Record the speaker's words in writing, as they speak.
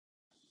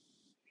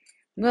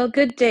Well,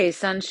 good day,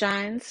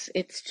 sunshines.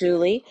 It's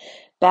Julie,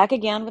 back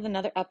again with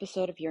another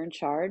episode of You're in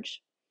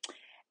Charge.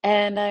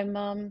 And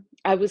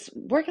I was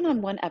working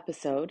on one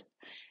episode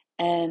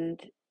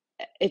and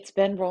it's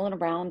been rolling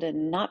around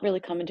and not really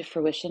coming to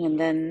fruition. And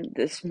then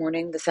this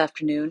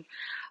afternoon,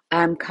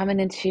 I'm coming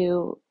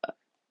into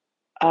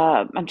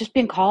I'm just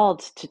being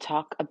called to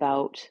talk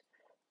about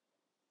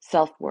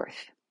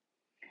self-worth.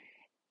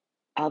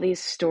 All these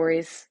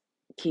stories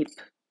keep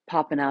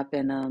popping up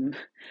and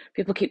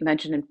people keep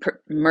mentioning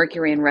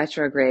Mercury in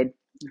retrograde,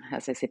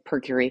 as I say,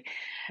 Mercury.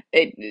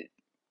 It,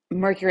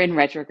 Mercury in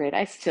retrograde.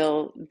 I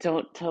still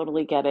don't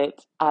totally get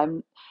it.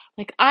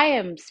 I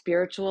am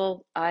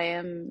spiritual. I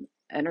am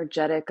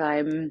energetic.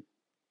 I'm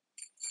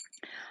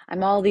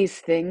all these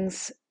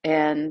things,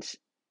 and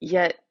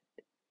yet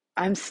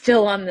I'm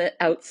still on the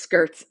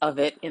outskirts of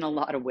it in a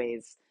lot of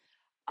ways.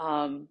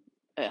 Um,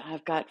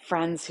 I've got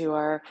friends who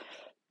are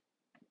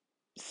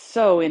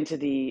so into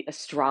the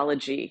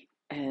astrology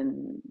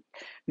and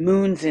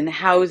moons and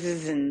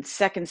houses and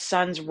second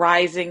suns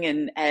rising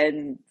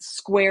and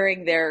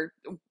squaring their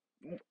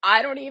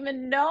I don't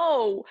even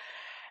know.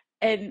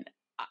 And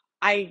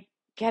I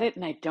get it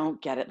and I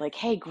don't get it. Like,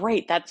 hey,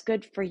 great, that's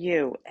good for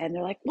you. And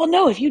they're like, well,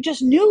 no, if you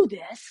just knew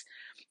this,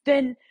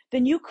 then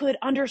you could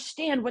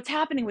understand what's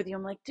happening with you.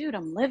 I'm like, dude,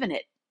 I'm living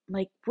it.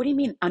 Like, what do you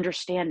mean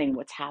understanding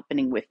what's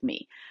happening with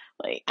me?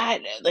 I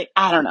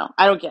don't know.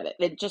 I don't get it.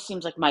 It just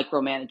seems like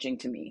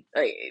micromanaging to me.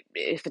 Like,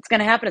 if it's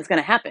gonna happen, it's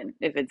gonna happen.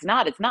 If it's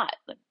not, it's not.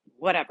 Like,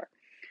 whatever.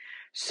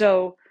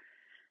 So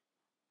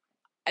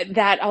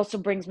that also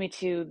brings me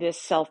to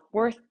this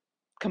self-worth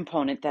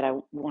component that I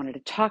wanted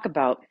to talk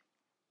about,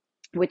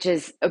 which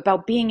is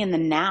about being in the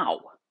now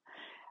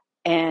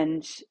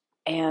and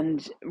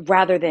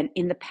rather than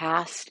in the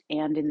past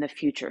and in the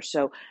future.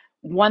 So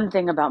one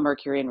thing about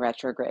Mercury in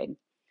retrograde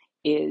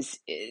is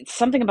it's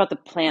something about the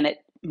planet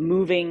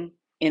moving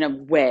in a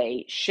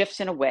way,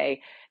 shifts in a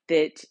way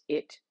that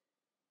it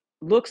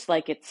looks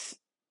like it's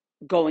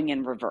going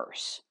in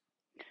reverse.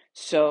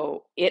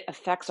 So it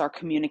affects our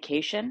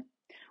communication,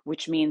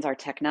 which means our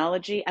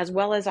technology as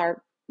well as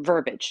our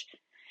verbiage.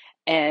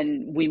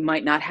 And we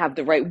might not have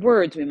the right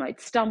words, we might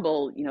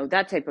stumble,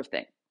 that type of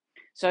thing.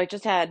 So I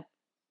just had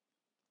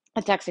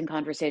a texting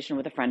conversation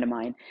with a friend of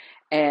mine,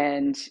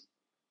 and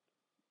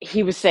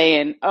he was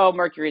saying, "Oh,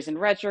 Mercury's in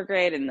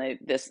retrograde, and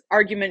this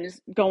argument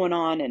is going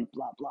on, and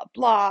blah blah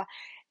blah."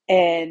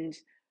 And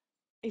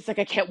he's like,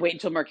 "I can't wait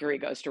until Mercury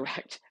goes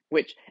direct,"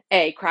 which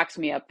a cracks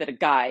me up that a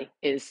guy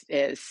is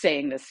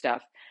saying this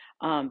stuff,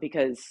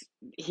 because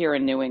here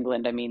in New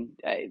England, I mean,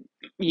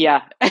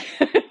 yeah,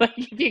 like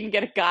if you can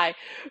get a guy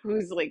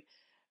who's like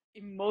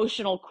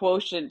emotional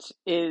quotient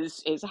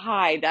is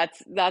high,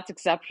 that's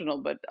exceptional.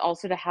 But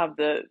also to have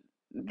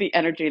the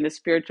energy and the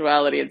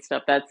spirituality and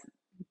stuff,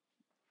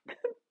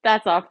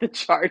 that's off the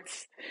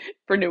charts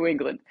for New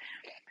England.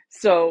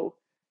 So,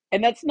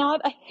 and that's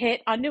not a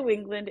hit on New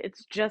England.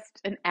 It's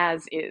just an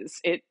as is.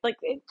 It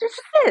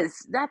just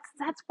is.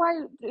 That's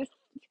why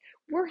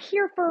we're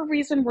here for a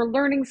reason. We're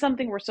learning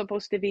something. We're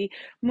supposed to be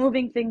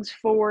moving things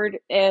forward.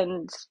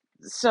 And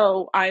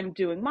so I'm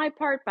doing my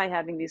part by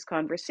having these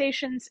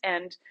conversations.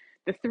 And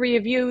the three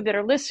of you that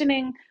are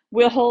listening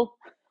will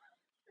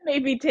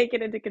maybe take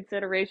it into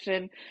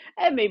consideration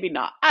and maybe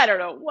not. I don't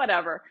know,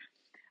 whatever.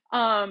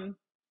 Um,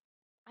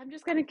 I'm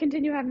just going to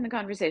continue having the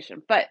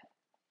conversation. But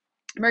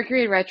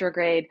Mercury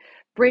retrograde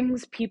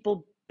brings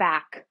people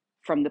back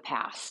from the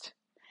past.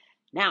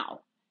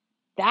 Now,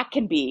 that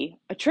can be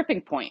a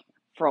tripping point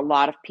for a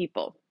lot of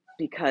people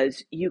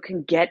because you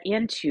can get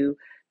into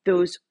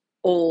those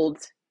old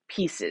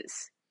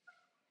pieces.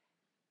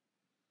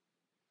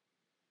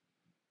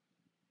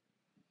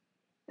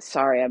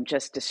 Sorry, I'm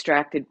just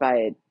distracted by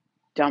a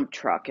dump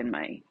truck in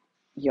my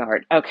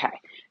yard. Okay.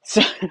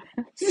 So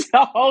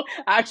so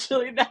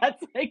actually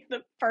that's like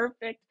the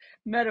perfect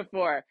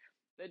metaphor.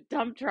 The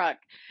dump truck.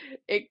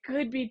 It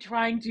could be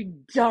trying to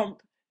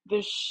dump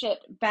the shit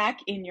back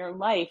in your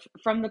life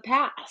from the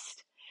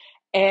past.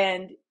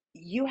 And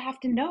you have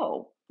to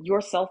know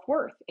your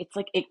self-worth. It's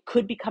like it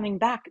could be coming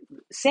back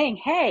saying,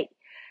 "Hey,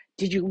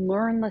 did you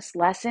learn this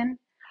lesson?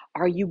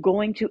 Are you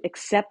going to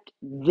accept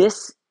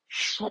this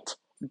shit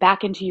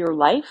back into your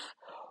life?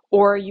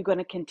 Or are you going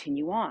to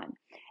continue on?"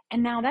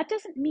 And now that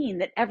doesn't mean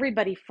that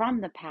everybody from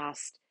the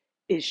past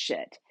is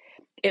shit.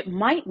 It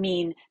might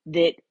mean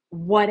that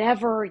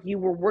whatever you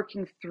were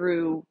working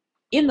through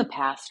in the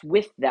past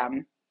with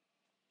them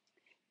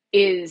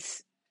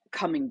is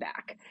coming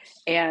back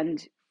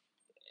and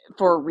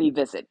for a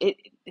revisit.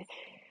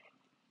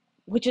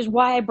 Which is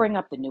why I bring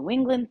up the New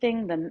England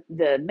thing,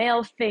 the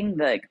male thing,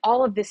 the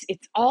all of this.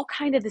 It's all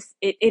kind of this.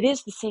 It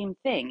is the same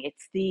thing.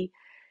 It's the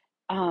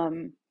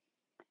um,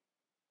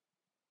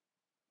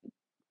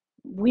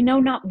 we know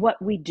not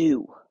what we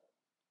do,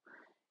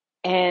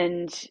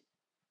 and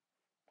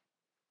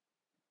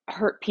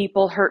hurt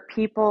people,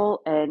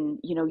 and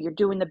you're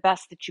doing the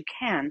best that you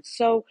can.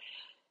 So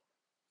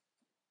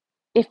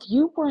if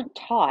you weren't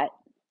taught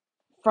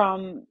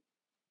from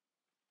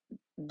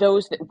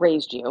those that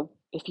raised you,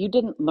 if you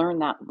didn't learn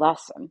that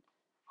lesson,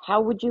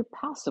 How would you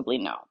possibly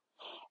know?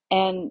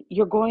 And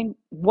you're going,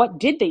 what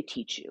did they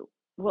teach you?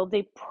 Well,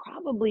 they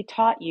probably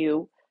taught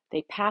you,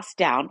 they passed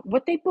down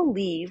what they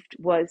believed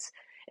was,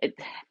 it's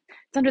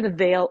under the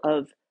veil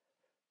of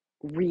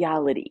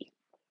reality.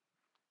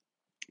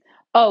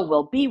 Oh,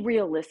 well, be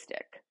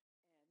realistic.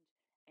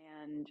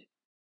 And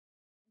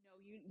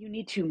you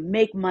need to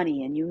make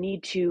money and you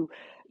need to,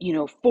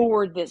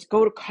 forward this,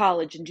 go to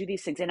college and do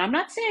these things. And I'm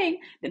not saying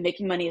that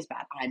making money is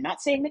bad. I'm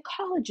not saying that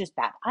college is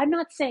bad. I'm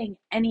not saying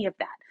any of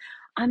that.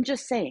 I'm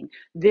just saying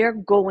they're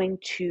going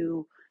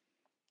to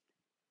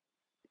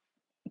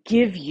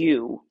give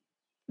you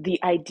the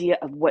idea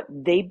of what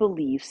they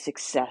believe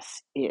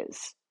success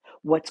is,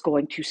 what's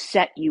going to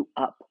set you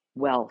up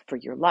well for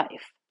your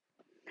life.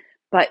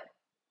 But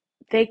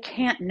they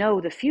can't know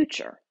the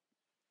future.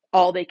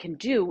 All they can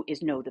do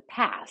is know the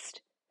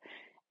past.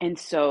 And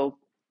so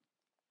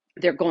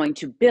they're going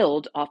to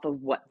build off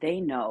of what they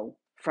know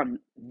from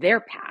their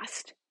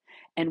past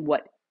and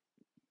what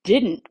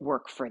didn't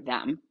work for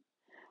them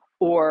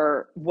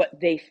or what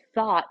they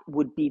thought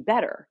would be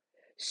better.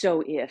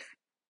 So if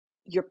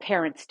your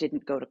parents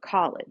didn't go to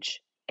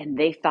college and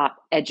they thought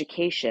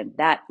education,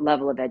 that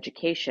level of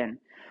education,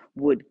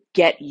 would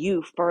get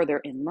you further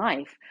in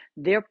life,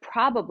 they're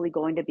probably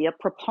going to be a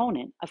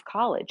proponent of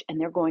college and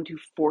they're going to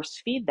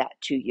force feed that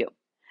to you.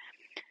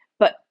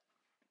 But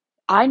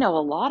I know a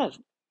lot of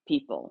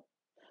people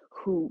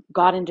who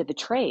got into the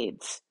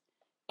trades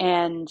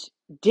and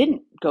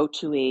didn't go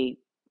to a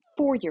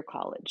 4 year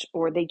college,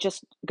 or they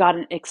just got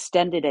an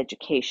extended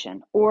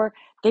education, or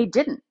they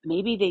didn't.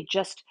 Maybe they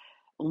just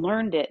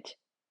learned it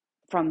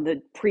from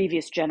the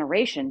previous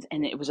generations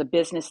and it was a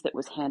business that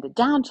was handed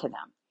down to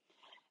them.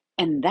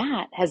 And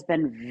that has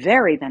been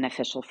very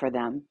beneficial for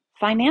them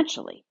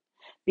financially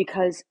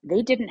because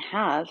they didn't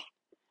have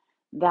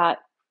that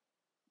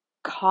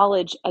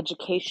college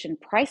education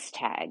price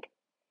tag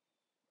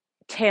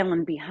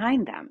tailing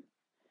behind them.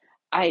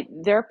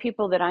 There are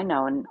people that I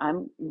know, and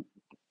I'm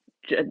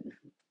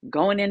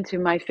going into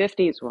my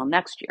 50s, well,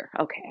 next year.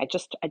 Okay, I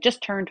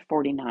just turned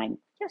 49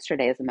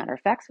 yesterday, as a matter of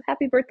fact. So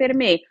happy birthday to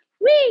me.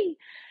 Whee!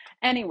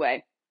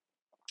 Anyway,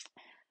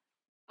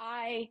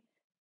 I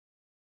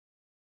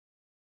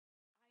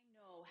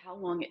know how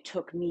long it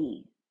took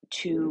me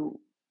to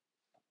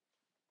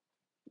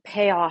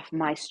pay off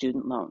my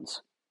student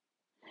loans.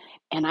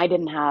 And I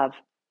didn't have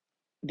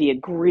the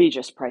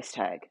egregious price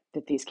tag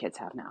that these kids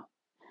have now.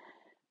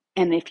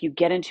 And if you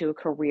get into a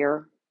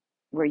career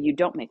where you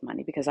don't make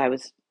money, because I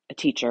was a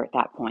teacher at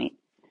that point,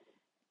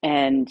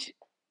 and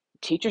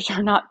teachers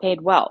are not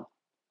paid well.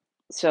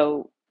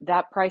 So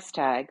that price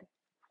tag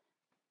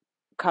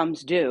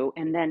comes due,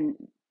 and then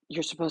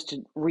you're supposed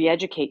to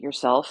re-educate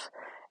yourself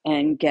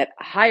and get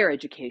higher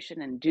education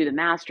and do the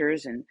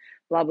masters and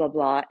blah blah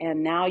blah,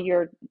 and now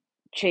you're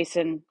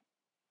chasing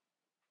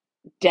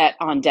debt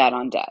on debt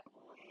on debt.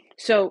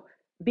 So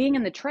being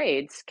in the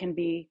trades can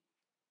be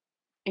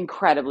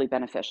incredibly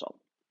beneficial,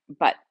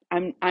 but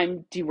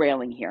I'm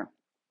derailing here.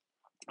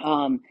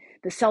 um,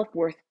 the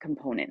self-worth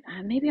component,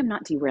 maybe I'm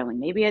not derailing,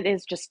 maybe it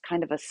is just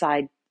kind of a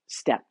side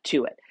step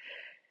to it.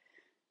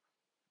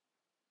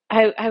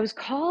 I was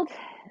called,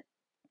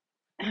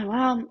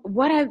 well,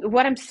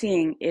 what I'm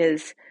seeing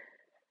is,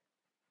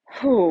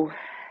 who,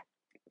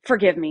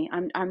 forgive me,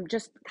 I'm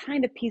just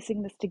kind of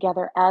piecing this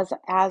together as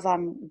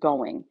I'm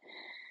going.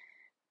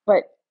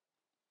 But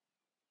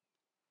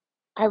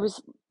I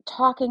was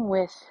talking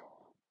with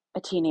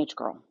a teenage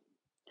girl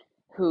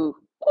who,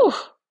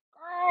 oof,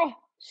 girl,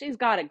 she's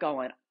got it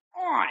going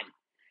on.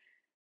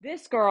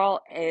 This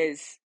girl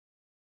is,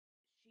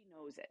 she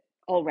knows it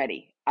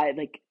already.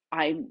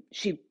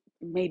 She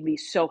made me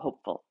so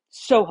hopeful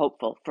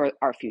for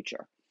our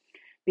future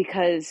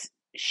because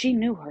she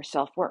knew her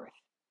self-worth.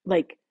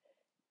 Like,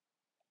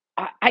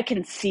 I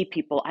can see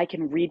people, I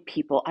can read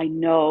people, I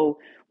know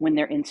when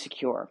they're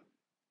insecure.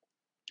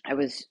 I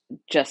was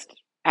just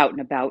out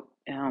and about,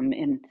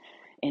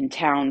 in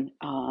town,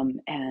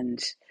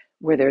 and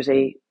where there's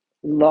a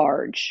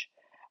large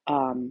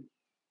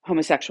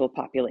homosexual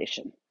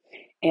population.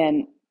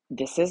 And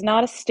this is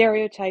not a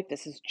stereotype.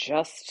 This is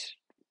just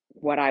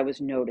what I was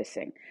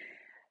noticing.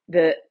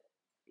 The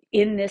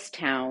In this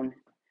town,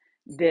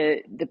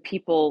 the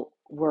people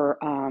were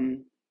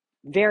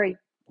very,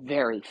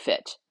 very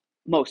fit.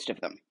 Most of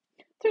them.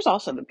 There's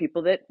also the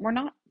people that were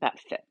not that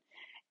fit.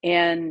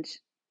 And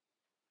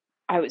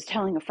I was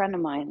telling a friend of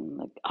mine,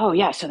 like, oh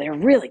yeah, so they're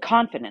really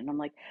confident. And I'm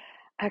like,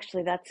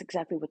 actually, that's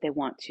exactly what they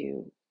want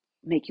to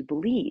make you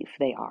believe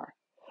they are.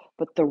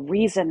 But the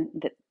reason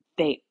that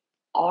they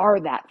are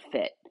that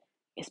fit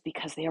is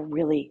because they are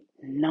really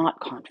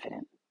not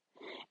confident.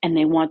 And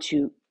they want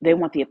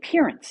the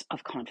appearance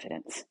of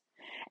confidence.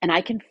 And I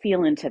can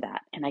feel into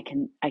that, and I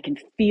can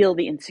feel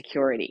the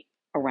insecurity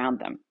around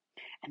them.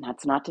 And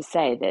that's not to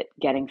say that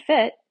getting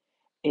fit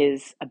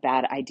is a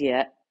bad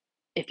idea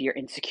if you're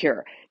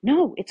insecure.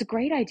 No, it's a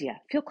great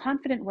idea. Feel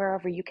confident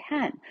wherever you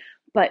can.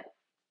 But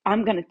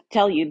I'm going to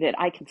tell you that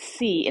I can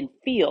see and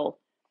feel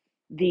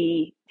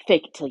the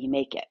fake it till you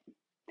make it.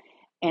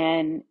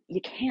 And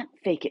you can't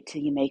fake it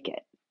till you make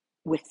it.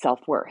 with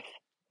self-worth.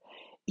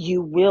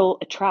 You will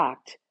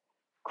attract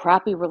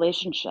crappy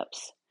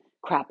relationships,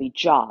 crappy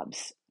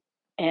jobs,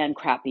 and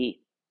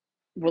crappy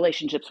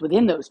relationships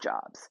within those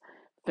jobs,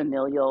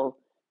 familial,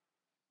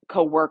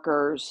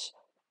 co-workers,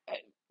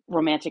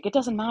 romantic, it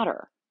doesn't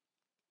matter.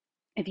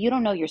 If you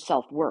don't know your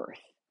self-worth,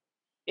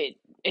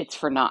 it's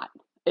for naught.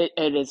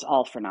 It is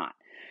all for naught.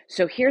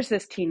 So here's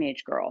this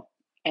teenage girl,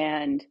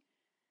 and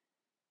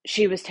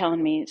she was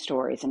telling me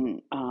stories,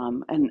 and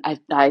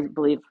I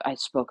believe I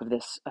spoke of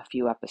this a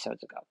few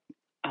episodes ago.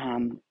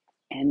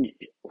 And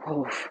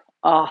oof,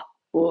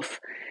 oof.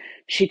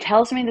 She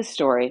tells me the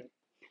story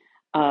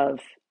of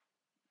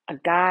a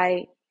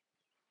guy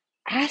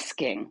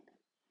asking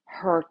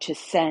her to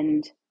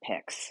send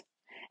pics,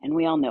 and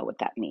we all know what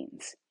that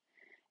means.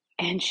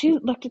 And she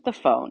looked at the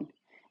phone,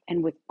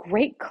 and with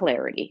great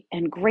clarity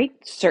and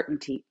great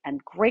certainty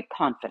and great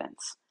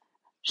confidence,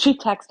 she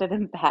texted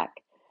him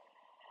back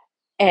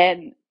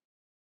and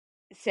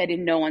said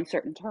in no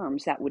uncertain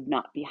terms that would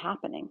not be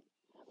happening.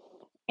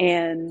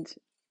 And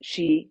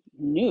she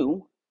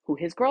knew who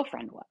his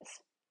girlfriend was.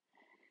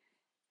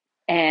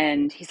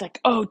 And he's like,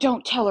 oh,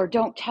 don't tell her,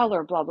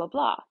 blah, blah,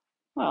 blah.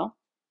 Well,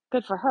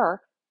 good for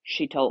her.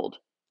 She told.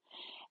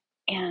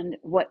 And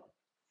what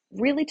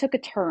really took a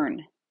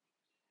turn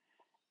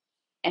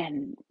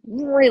and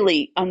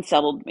really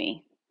unsettled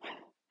me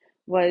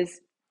was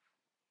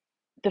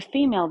the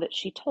female that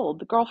she told,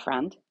 the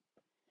girlfriend,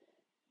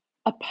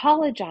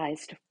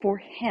 apologized for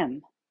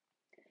him,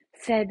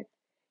 said,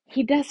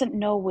 he doesn't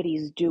know what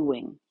he's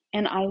doing,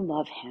 and I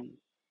love him.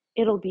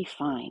 It'll be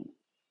fine.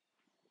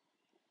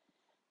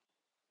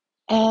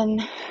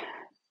 And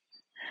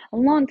a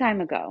long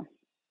time ago,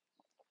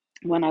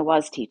 when I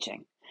was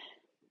teaching,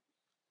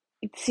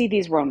 you'd see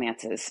these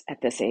romances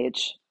at this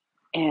age.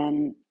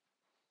 And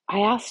I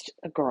asked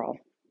a girl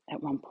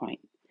at one point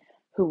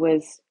who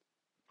was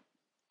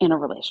in a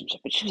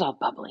relationship, and she was all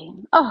bubbly.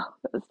 And, oh,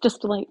 it was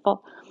just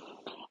delightful.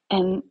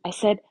 And I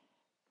said,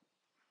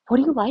 what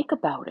do you like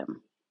about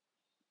him?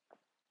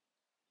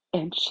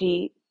 And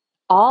she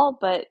all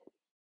but,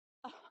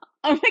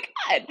 oh my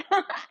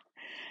God,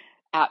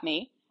 at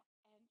me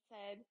and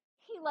said,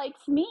 he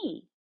likes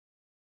me.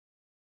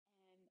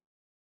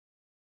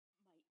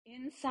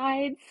 And my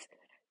insides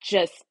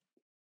just,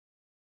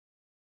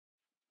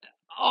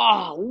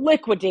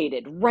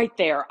 liquidated right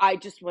there. I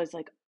just was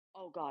like,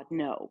 oh God,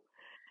 no.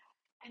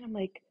 And I'm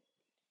like,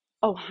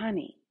 oh,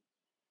 honey,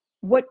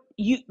 what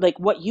you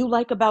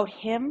like about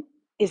him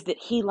is that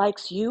he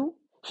likes you.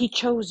 He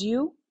chose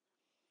you.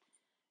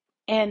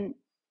 And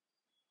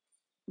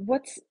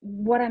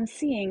what I'm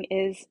seeing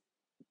is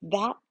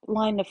that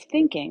line of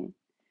thinking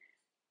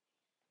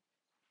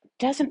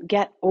doesn't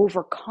get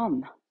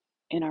overcome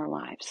in our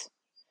lives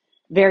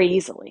very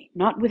easily,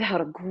 not without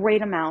a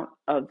great amount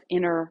of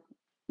inner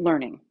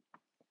learning,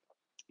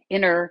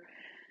 inner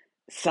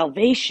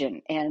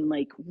salvation, and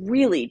like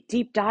really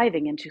deep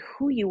diving into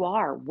who you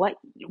are, what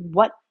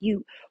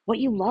you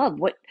love,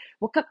 what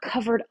got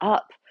covered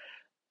up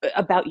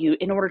about you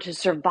in order to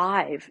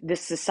survive this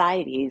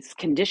society's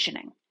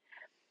conditioning.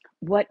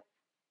 What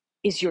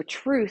is your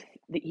truth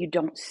that you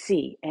don't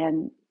see?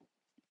 And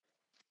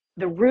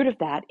the root of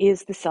that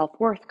is the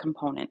self-worth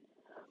component.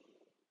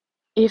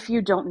 If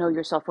you don't know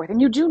your self-worth,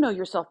 and you do know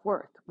your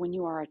self-worth when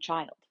you are a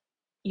child,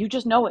 you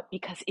just know it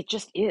because it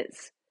just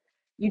is.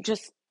 You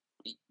just,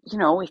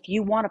 if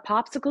you want a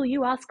popsicle,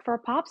 you ask for a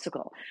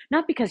popsicle.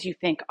 Not because you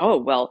think, oh,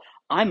 well,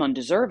 I'm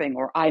undeserving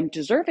or I'm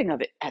deserving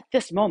of it at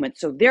this moment,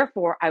 so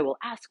therefore I will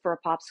ask for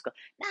a popsicle.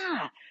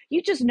 Nah,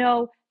 you just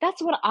know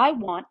that's what I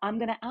want. I'm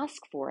going to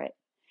ask for it.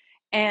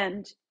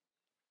 And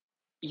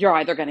you're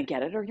either going to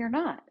get it or you're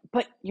not,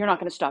 but you're not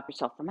going to stop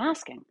yourself from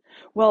asking.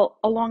 Well,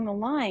 along the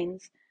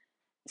lines,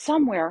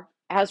 somewhere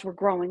as we're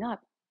growing up,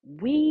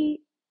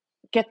 we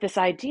get this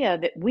idea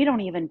that we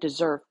don't even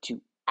deserve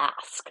to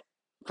ask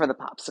for the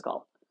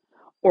popsicle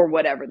or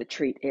whatever the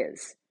treat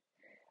is,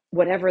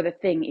 whatever the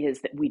thing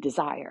is that we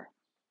desire,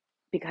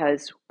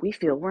 because we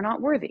feel we're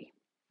not worthy.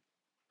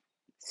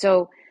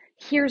 So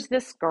here's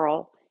this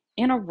girl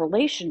in a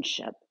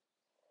relationship.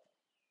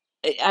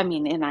 I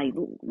mean, and I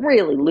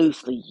really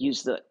loosely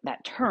use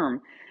that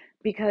term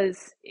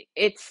because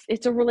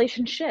it's a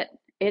relationship.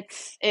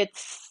 It's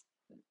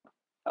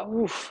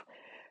oof,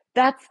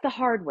 that's the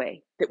hard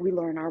way that we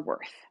learn our worth.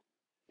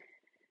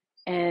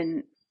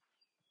 And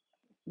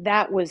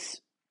that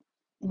was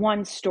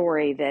one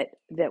story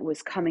that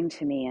was coming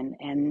to me,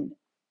 and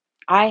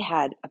I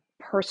had a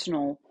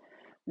personal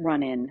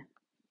run-in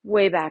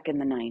way back in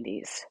the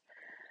 90s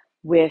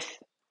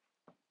with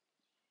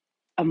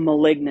a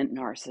malignant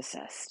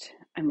narcissist.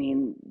 I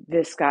mean,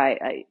 this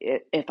guy,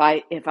 if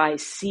I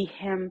see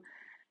him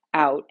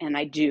out, and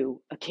I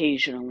do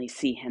occasionally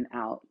see him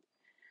out,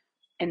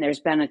 and there's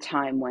been a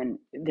time when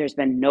there's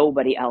been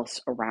nobody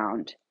else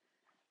around,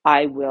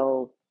 I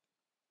will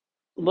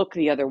look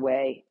the other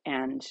way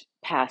and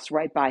pass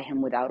right by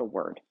him without a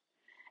word.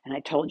 And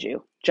I told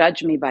you,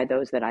 judge me by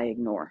those that I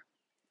ignore.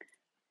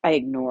 I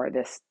ignore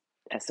this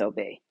SOB.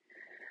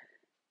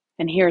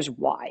 And here's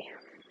why.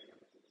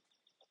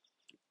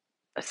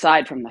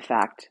 aside from the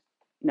fact,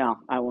 no,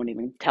 I won't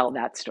even tell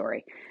that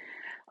story.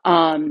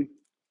 Um,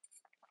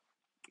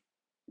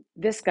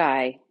 this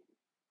guy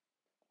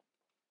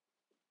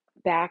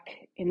back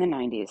in the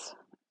 90s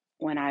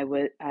when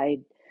I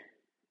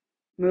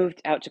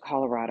moved out to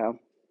Colorado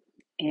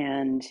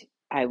and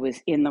I was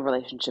in the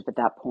relationship at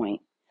that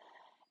point.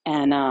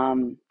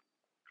 And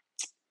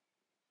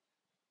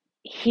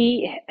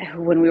he,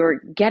 when we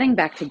were getting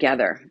back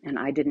together, and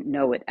I didn't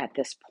know it at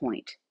this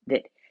point,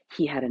 that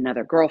he had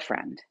another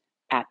girlfriend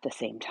at the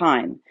same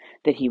time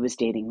that he was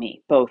dating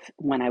me, both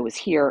when I was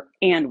here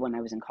and when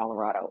I was in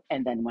Colorado,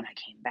 and then when I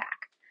came back.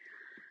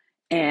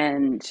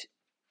 And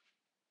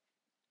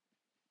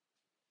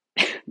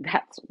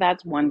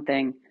that's one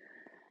thing.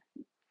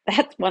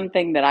 That's one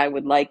thing that I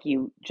would like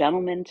you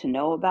gentlemen to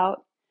know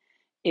about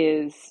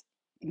is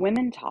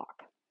women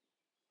talk.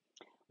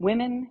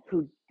 Women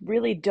who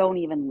really don't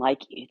even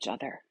like each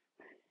other.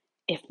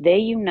 If they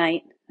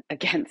unite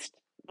against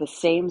the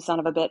same son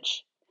of a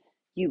bitch,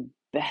 you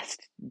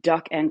best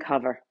duck and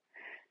cover.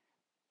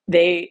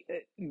 They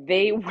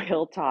they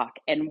will talk.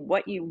 And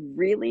what you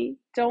really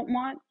don't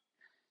want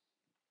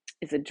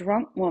is a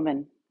drunk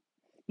woman.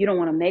 You don't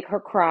want to make her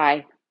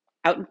cry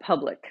out in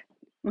public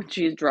when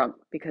she's drunk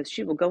because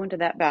she will go into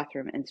that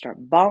bathroom and start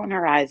bawling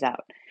her eyes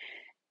out.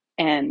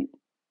 And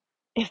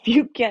if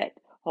you get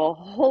a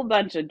whole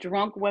bunch of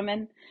drunk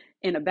women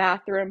in a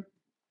bathroom,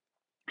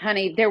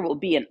 honey, there will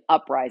be an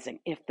uprising.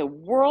 If the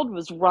world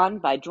was run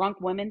by drunk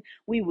women,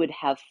 we would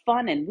have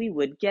fun and we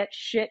would get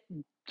shit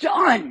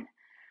done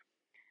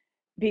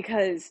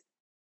because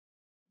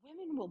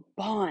women will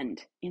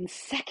bond in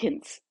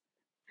seconds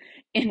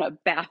in a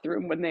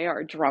bathroom when they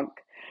are drunk.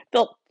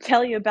 They'll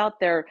tell you about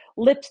their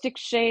lipstick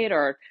shade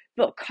or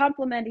they'll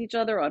compliment each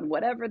other on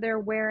whatever they're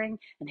wearing.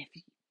 And if,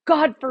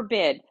 God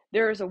forbid,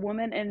 there is a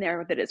woman in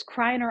there that is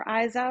crying her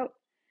eyes out,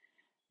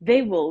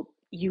 they will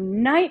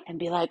unite and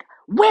be like,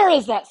 where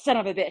is that son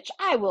of a bitch?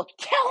 I will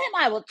tell him,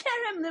 I will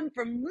tear him limb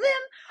from limb,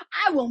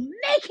 I will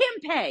make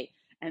him pay.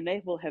 And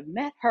they will have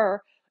met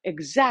her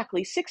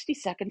exactly 60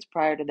 seconds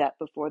prior to that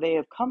before they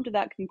have come to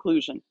that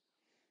conclusion.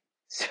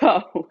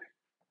 So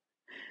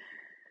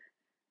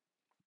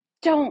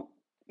don't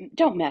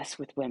don't mess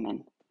with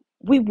women.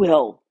 We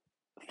will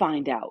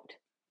find out.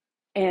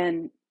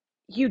 And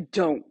you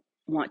don't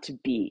want to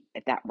be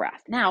at that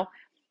wrath. Now,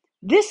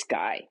 this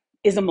guy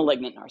is a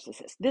malignant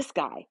narcissist. This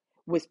guy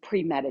was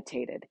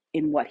premeditated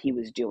in what he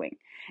was doing.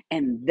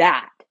 And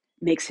that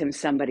makes him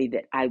somebody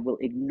that I will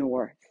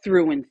ignore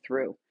through and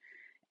through.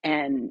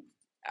 And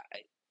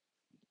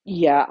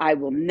yeah, I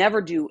will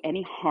never do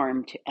any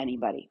harm to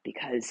anybody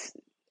because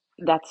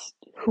that's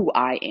who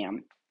I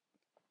am.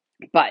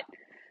 But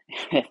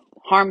if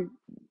harm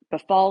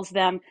befalls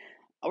them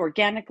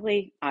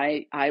organically,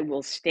 I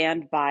will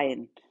stand by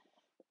and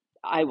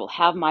I will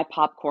have my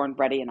popcorn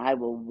ready and I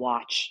will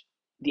watch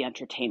the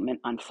entertainment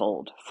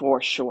unfold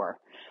for sure.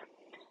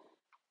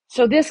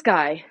 So this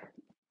guy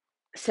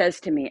says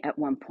to me at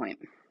one point,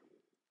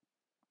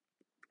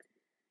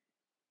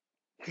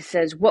 he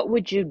says, what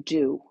would you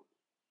do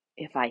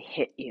if I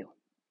hit you?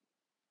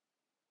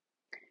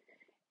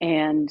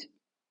 And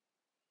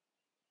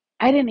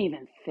I didn't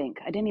even think,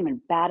 I didn't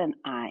even bat an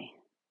eye,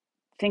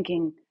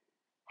 thinking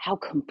how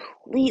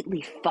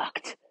completely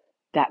fucked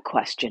that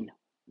question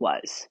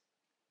was.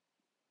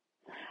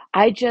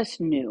 I just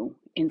knew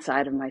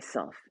inside of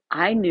myself,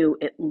 I knew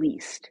at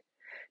least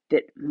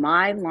that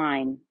my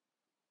line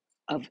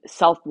of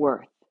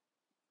self-worth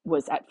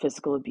was at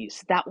physical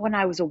abuse. That one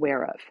I was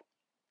aware of.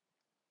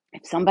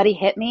 If somebody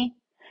hit me,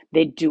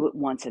 they'd do it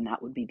once and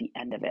that would be the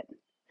end of it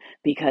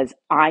because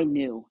I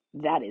knew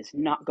that is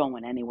not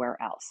going anywhere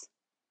else.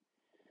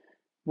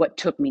 What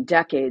took me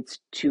decades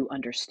to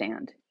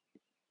understand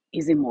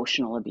is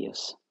emotional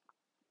abuse.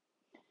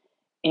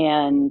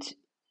 And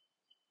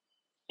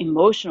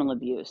emotional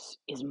abuse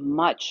is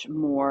much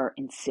more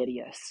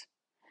insidious.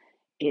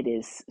 It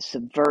is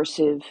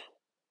subversive,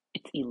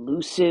 it's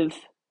elusive,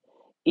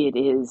 it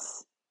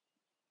is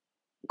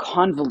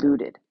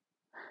convoluted.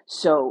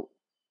 So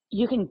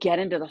you can get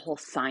into the whole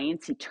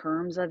sciencey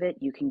terms of it.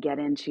 You can get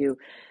into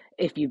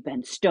if you've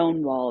been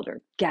stonewalled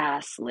or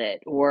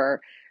gaslit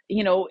or,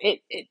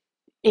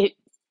 it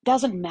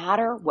doesn't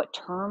matter what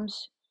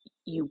terms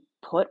you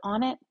put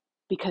on it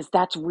because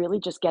that's really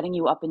just getting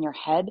you up in your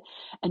head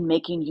and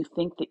making you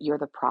think that you're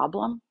the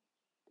problem.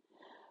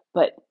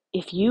 But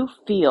if you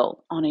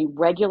feel on a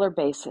regular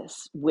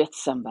basis with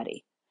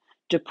somebody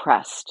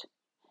depressed,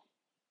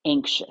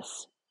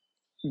 anxious,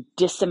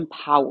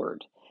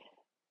 disempowered,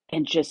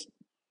 and just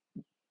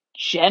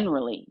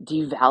generally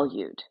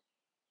devalued.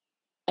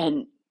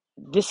 And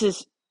this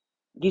is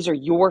these are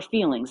your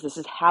feelings. This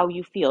is how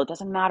you feel. It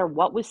doesn't matter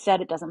what was said.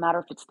 It doesn't matter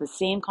if it's the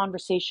same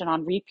conversation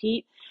on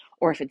repeat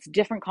or if it's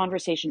different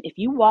conversation. If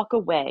you walk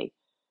away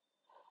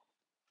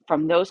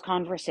from those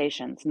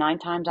conversations 9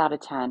 times out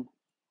of 10,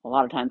 a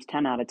lot of times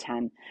 10 out of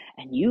 10,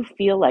 and you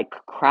feel like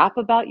crap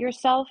about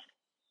yourself,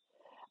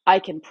 I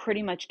can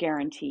pretty much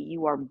guarantee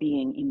you are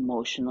being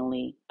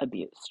emotionally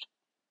abused.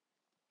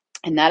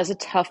 And that is a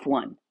tough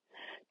one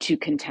to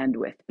contend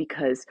with,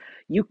 because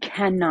you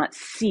cannot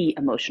see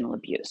emotional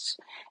abuse.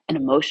 And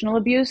emotional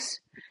abuse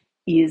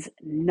is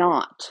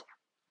not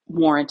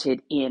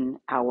warranted in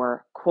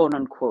our quote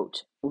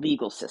unquote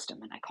legal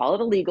system. And I call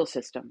it a legal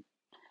system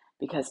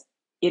because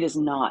it is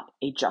not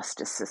a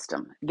justice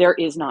system. There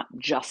is not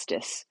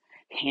justice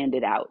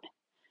handed out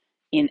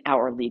in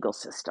our legal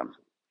system,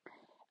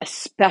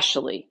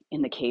 especially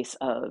in the case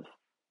of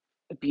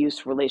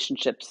abuse,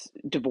 relationships,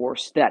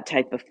 divorce, that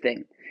type of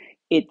thing.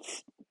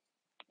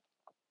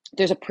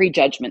 There's a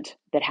prejudgment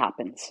that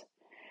happens.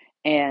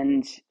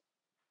 And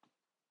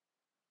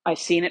I've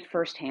seen it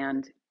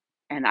firsthand,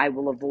 and I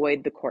will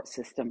avoid the court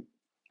system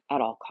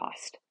at all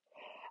cost.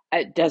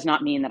 It does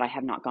not mean that I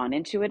have not gone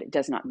into it. It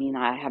does not mean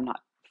that I have not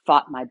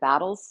fought my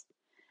battles,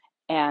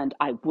 and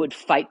I would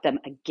fight them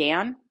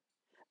again,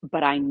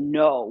 but I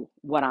know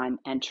what I'm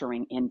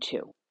entering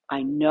into.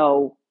 I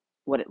know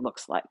what it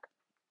looks like.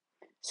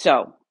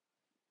 So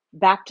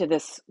back to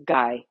this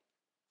guy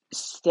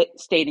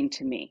stating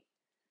to me,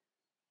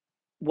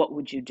 what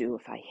would you do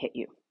if I hit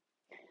you?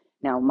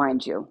 Now,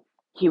 mind you,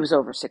 he was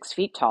over 6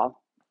 feet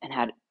tall and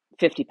had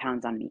 50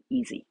 pounds on me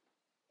easy.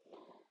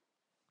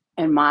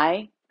 And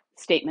my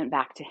statement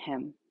back to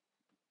him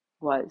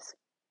was,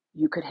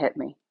 you could hit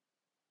me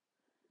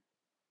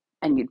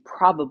and you'd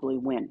probably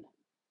win,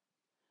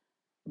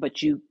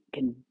 but you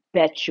can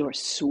bet your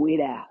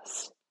sweet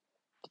ass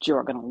that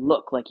you're going to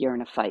look like you're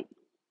in a fight,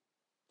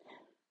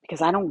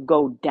 because I don't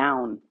go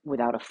down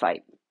without a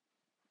fight,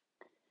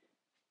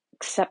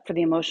 except for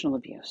the emotional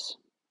abuse.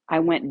 I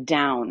went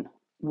down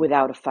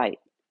without a fight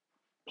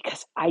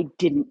because I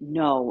didn't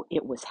know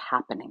it was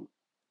happening.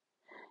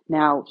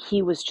 Now,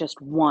 he was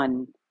just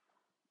one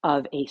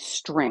of a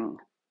string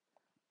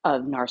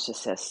of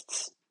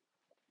narcissists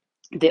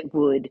that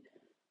would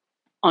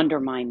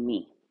undermine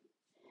me.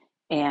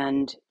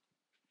 And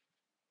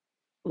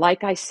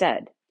like I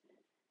said,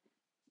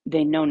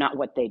 they know not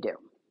what they do.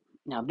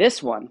 Now,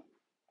 this one,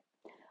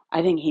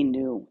 I think he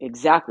knew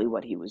exactly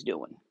what he was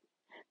doing,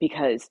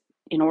 because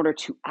in order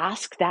to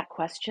ask that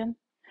question,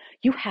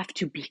 you have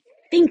to be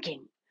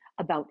thinking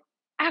about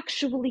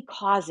actually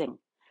causing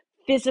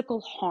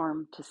physical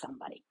harm to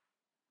somebody.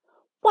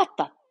 What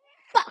the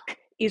fuck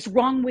is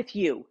wrong with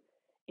you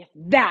if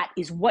that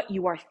is what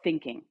you are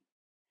thinking?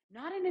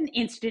 Not in an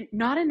instant,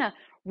 not in a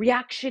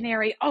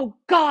reactionary, oh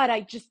God,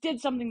 I just did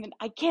something that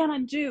I can't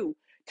undo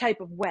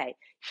type of way.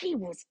 He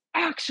was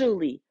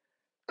actually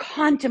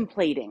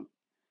contemplating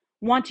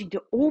wanting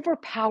to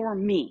overpower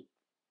me.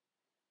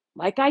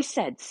 Like I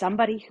said,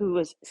 somebody who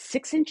was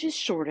 6 inches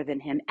shorter than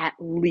him at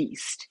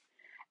least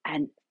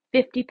and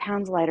 50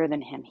 pounds lighter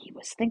than him, he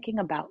was thinking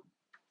about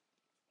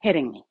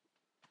hitting me.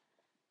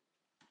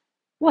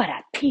 What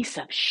a piece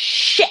of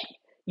shit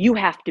you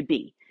have to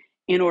be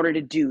in order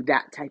to do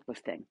that type of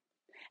thing.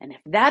 And if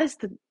that is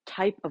the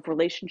type of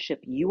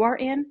relationship you are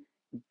in,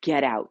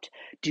 get out.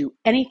 Do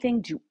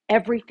anything, do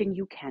everything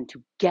you can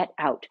to get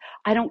out.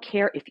 I don't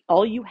care if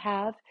all you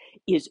have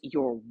is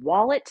your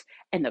wallet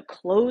and the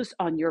clothes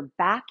on your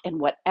back and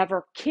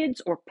whatever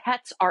kids or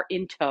pets are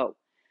in tow.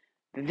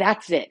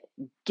 That's it.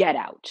 Get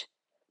out.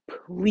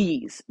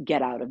 Please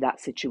get out of that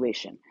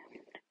situation.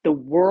 The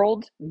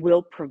world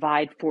will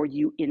provide for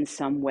you in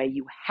some way.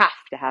 You have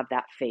to have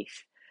that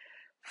faith.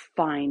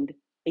 Find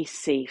a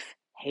safe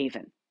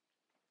haven.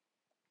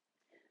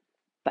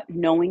 But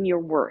knowing your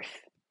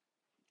worth,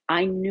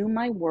 I knew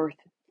my worth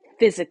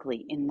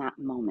physically in that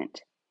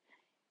moment.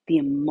 The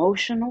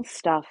emotional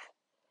stuff,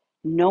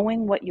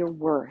 knowing what you're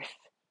worth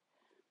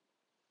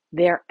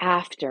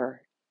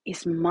thereafter,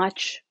 is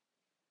much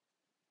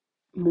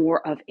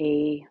more of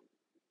a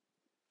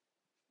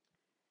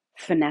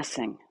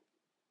finessing.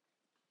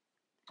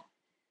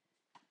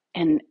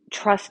 And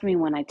trust me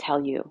when I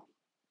tell you,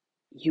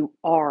 you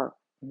are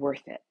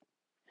worth it.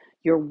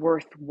 You're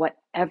worth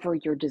whatever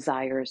your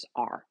desires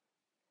are.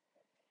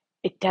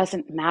 It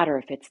doesn't matter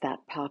if it's that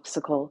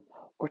popsicle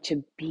or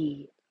to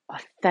be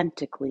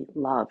authentically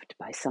loved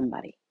by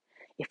somebody.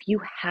 If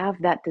you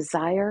have that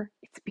desire,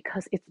 it's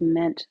because it's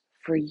meant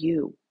for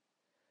you.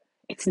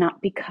 It's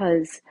not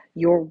because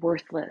you're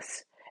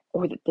worthless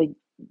or that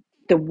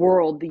the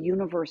world, the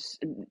universe,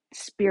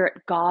 spirit,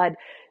 God,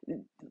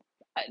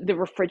 the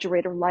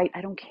refrigerator light,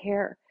 I don't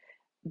care.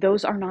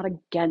 Those are not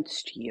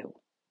against you.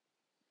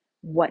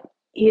 What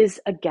is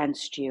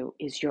against you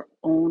is your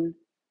own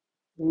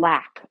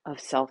lack of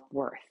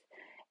self-worth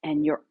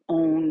and your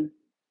own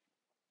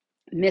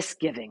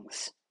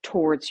misgivings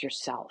towards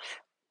yourself.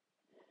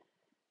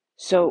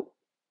 So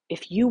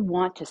if you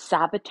want to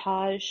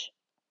sabotage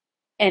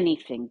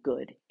anything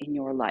good in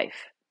your life,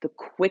 the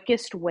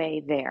quickest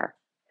way there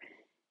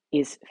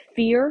is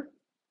fear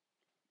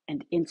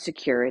and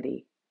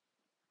insecurity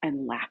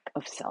and lack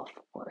of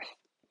self-worth.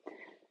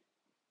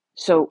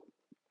 So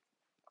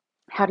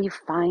how do you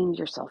find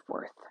your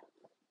self-worth?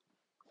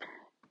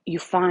 You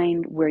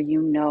find where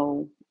you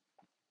know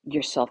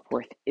your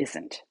self-worth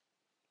isn't,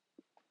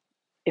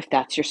 if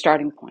that's your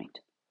starting point.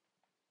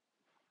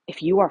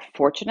 If you are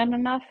fortunate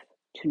enough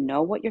to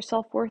know what your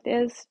self-worth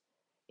is,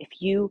 if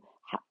you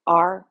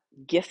are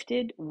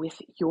gifted with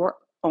your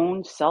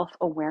own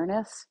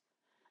self-awareness,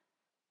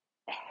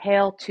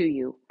 hail to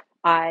you.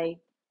 I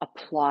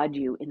applaud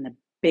you in the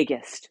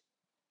biggest,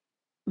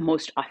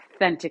 most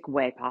authentic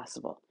way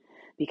possible,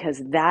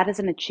 because that is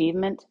an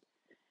achievement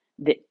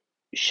that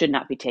should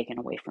not be taken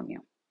away from you.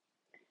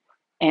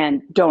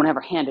 And don't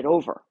ever hand it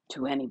over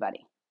to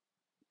anybody,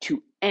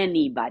 to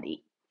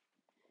anybody.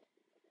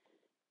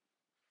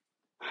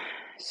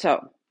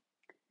 So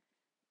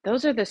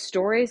those are the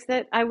stories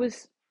that I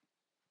was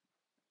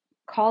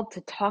called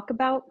to talk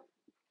about.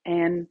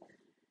 And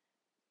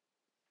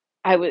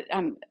I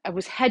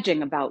was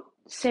hedging about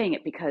saying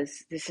it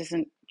because this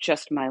isn't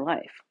just my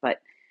life, but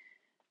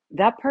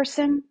that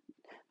person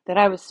that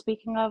I was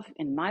speaking of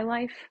in my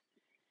life,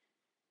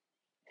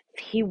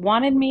 he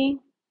wanted me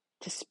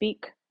to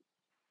speak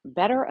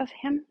better of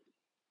him.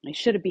 I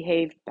should have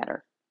behaved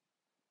better.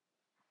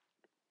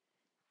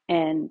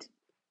 And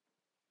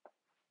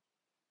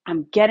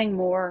I'm getting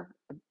more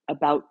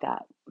about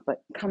that.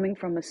 But coming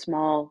from a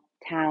small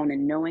town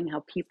and knowing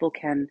how people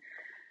can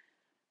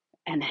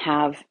and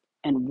have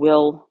and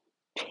will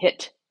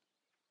pit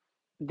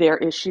their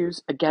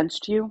issues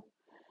against you,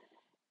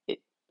 it,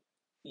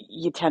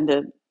 you tend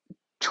to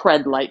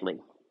tread lightly.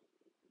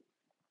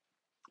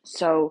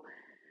 So,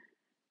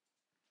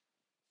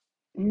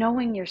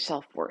 knowing your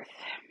self worth.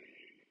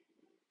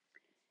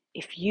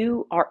 If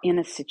you are in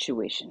a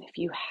situation, if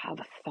you have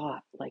a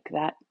thought like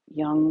that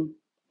young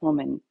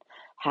woman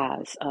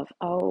has of,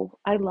 oh,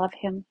 I love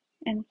him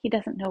and he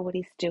doesn't know what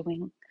he's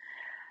doing,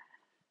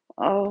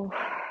 oh,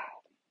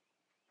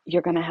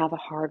 you're going to have a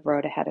hard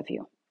road ahead of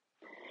you,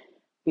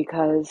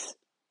 because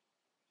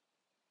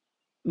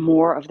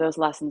more of those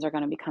lessons are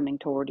going to be coming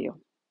toward you.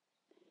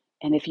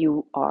 And if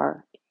you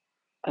are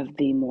of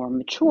the more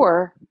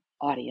mature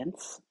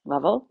audience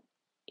level,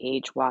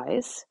 age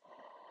wise,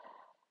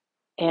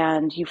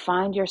 and you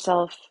find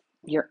yourself,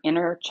 your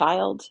inner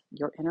child,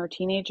 your inner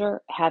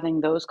teenager,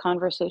 having those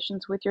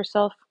conversations with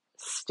yourself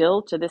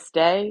still to this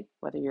day,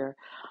 whether you're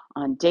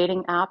on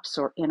dating apps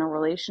or in a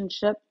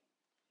relationship,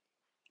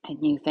 and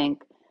you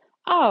think,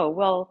 oh,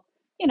 well,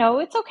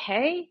 it's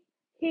okay.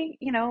 He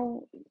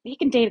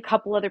can date a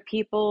couple other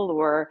people,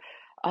 or,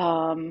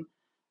 um,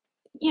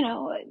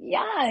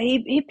 yeah,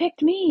 he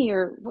picked me,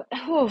 or,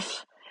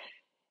 oof.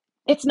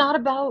 It's not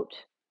about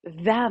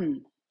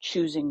them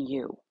choosing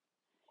you.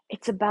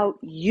 It's about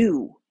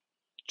you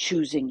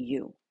choosing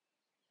you.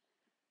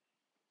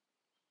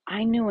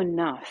 I knew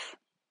enough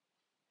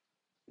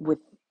with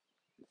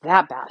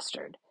that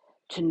bastard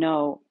to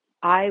know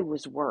I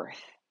was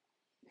worth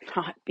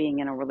not being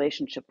in a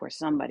relationship where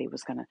somebody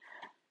was going to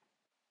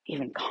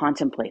even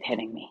contemplate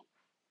hitting me.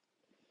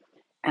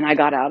 And I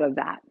got out of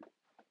that.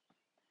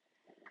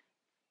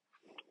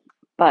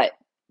 But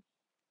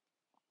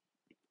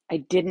I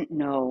didn't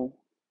know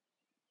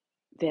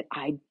that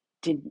I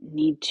didn't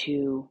need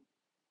to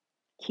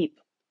keep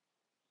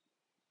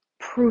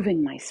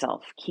proving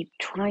myself, keep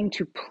trying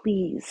to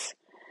please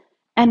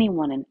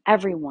anyone and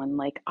everyone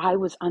like I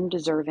was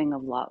undeserving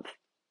of love.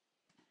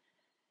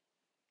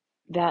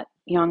 That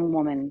young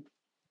woman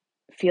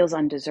feels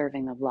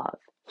undeserving of love.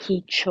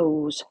 He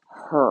chose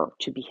her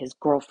to be his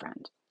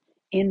girlfriend,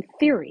 in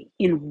theory,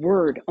 in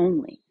word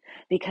only,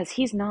 because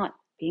he's not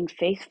being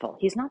faithful.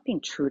 He's not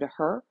being true to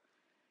her.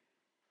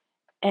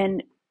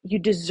 And you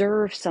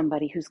deserve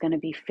somebody who's going to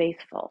be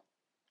faithful,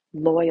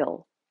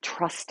 loyal,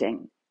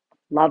 trusting,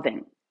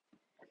 loving.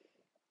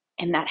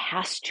 And that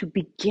has to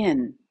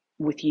begin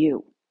with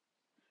you.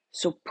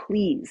 So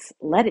please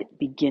let it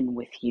begin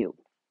with you.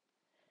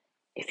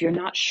 If you're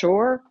not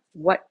sure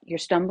what your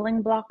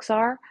stumbling blocks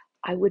are,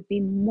 I would be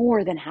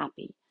more than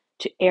happy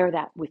to air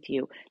that with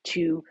you,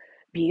 to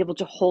be able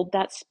to hold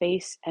that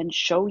space and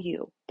show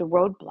you the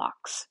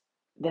roadblocks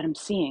that I'm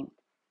seeing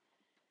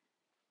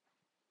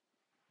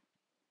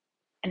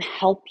and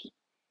help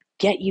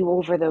get you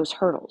over those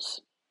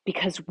hurdles,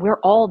 because we're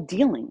all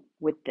dealing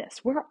with this.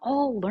 We're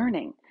all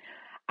learning.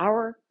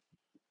 Our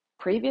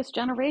previous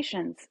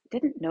generations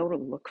didn't know to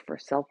look for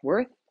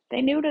self-worth.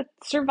 They knew to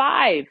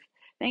survive.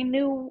 They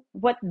knew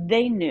what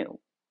they knew.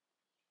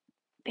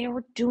 They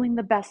were doing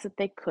the best that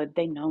they could.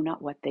 They know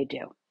not what they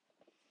do.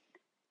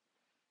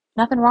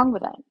 Nothing wrong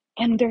with that.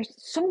 And there's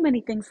so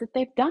many things that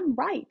they've done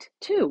right,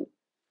 too.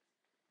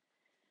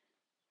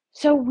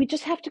 So we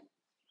just have to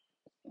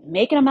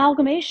make an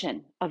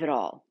amalgamation of it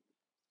all.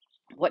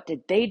 What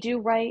did they do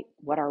right?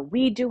 What are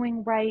we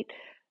doing right?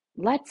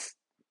 Let's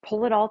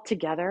pull it all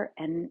together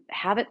and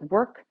have it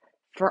work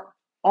for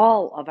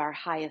all of our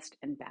highest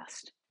and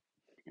best.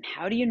 And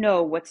how do you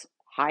know what's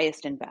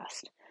highest and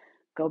best?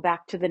 Go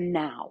back to the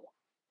now.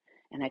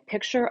 And I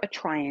picture a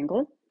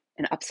triangle,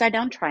 an upside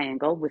down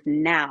triangle with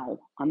now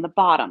on the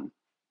bottom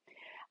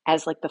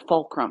as like the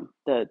fulcrum,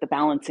 the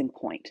balancing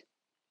point.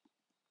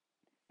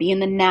 Be in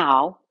the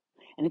now,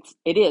 and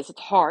it's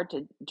hard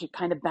to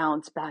kind of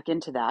balance back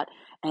into that,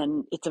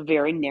 and it's a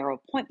very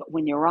narrow point. But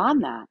when you're on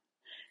that,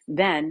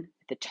 then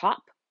the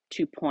top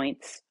 2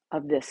 points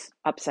of this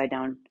upside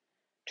down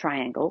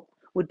triangle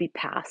would be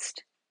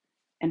past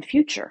and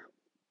future.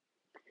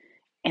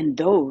 And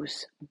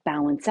those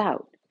balance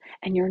out.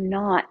 And you're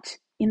not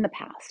in the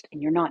past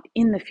and you're not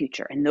in the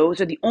future. And those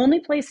are the only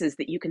places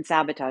that you can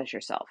sabotage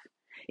yourself.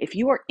 If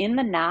you are in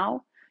the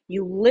now,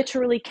 you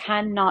literally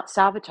cannot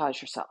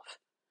sabotage yourself.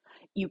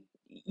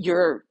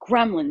 Your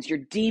gremlins, your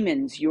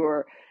demons,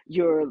 your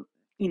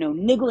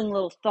niggling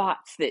little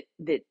thoughts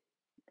that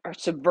are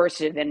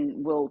subversive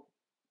and will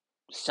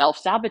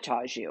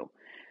self-sabotage you,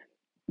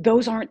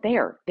 those aren't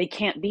there. They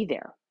can't be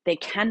there. They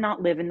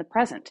cannot live in the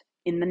present,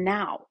 in the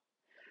now.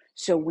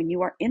 So when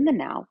you are in the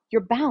now,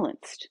 you're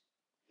balanced.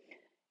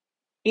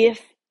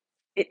 If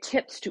it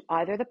tips to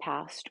either the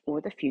past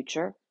or the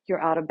future,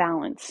 you're out of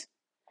balance.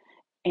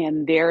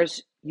 And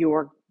there's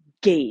your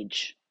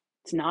gauge.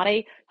 It's not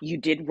a you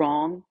did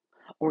wrong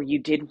or you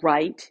did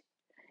right.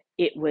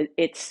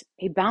 It's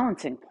a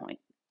balancing point.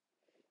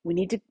 We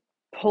need to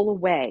pull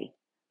away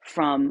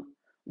from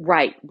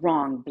right,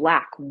 wrong,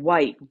 black,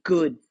 white,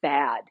 good,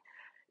 bad.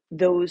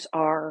 Those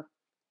are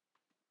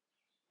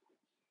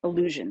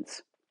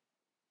illusions.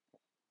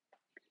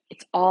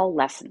 It's all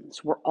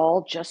lessons. We're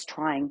all just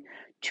trying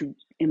to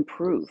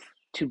improve,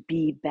 to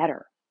be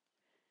better,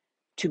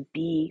 to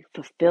be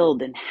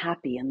fulfilled and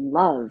happy and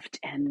loved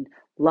and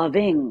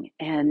loving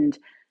and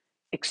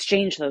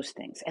exchange those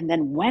things. And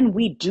then when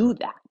we do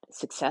that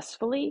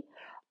successfully,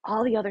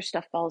 all the other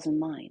stuff falls in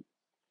line.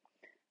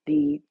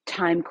 The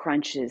time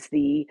crunches,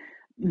 the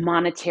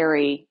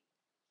monetary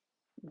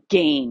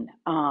gain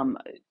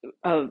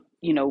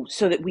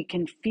so that we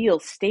can feel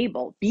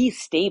stable, be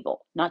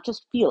stable, not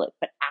just feel it,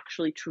 but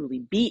actually truly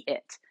be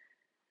it.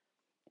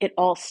 It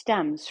all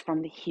stems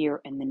from the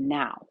here and the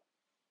now.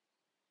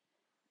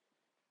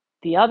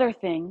 The other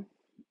thing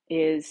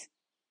is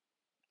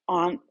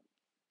on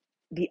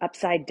the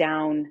upside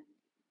down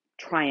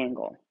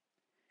triangle.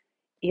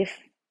 If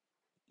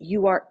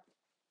you are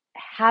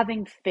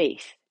having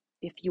faith,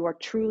 if you are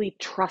truly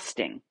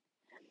trusting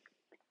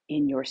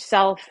in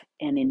yourself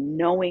and in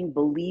knowing,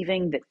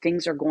 believing that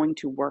things are going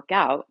to work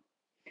out,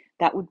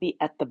 that would be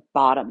at the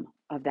bottom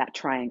of that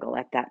triangle,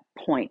 at that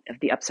point of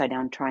the upside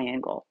down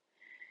triangle.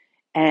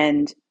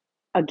 And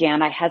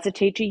again, I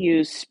hesitate to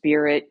use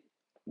spirit,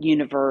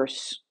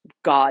 universe,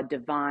 God,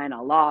 divine,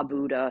 Allah,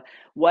 Buddha,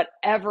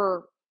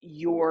 whatever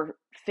your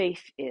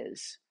faith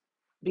is,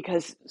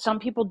 because some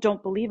people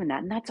don't believe in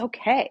that, and that's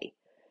okay.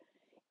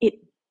 It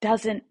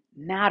doesn't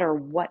matter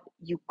what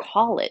you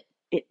call it.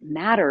 It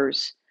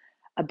matters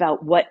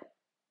about what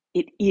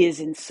it is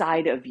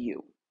inside of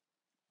you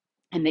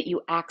and that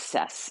you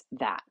access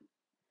that.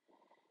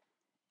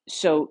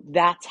 So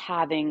that's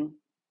having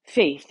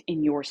faith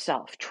in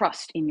yourself,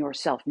 trust in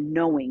yourself,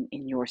 knowing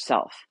in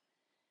yourself.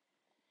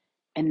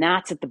 And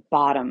that's at the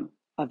bottom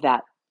of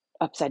that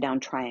upside down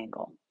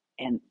triangle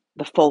and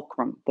the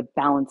fulcrum, the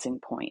balancing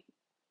point.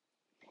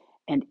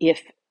 And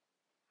if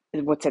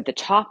what's at the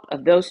top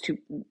of those two,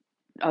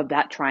 of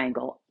that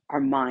triangle, are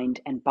mind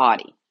and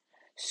body.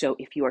 So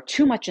if you are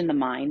too much in the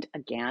mind,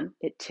 again,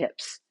 it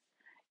tips.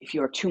 If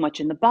you are too much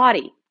in the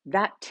body,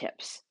 that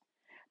tips.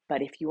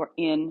 But if you are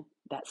in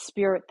that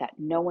spirit, that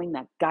knowing,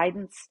 that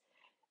guidance,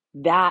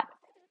 that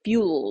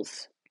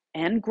fuels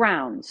and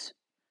grounds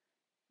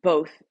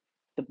both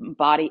the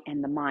body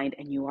and the mind,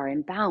 and you are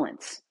in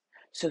balance.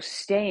 So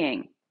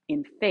staying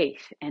in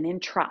faith and in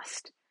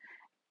trust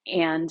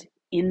and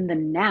in the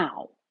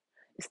now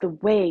is the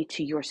way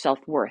to your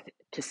self-worth,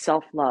 to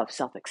self-love,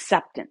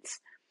 self-acceptance,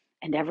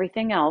 and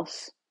everything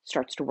else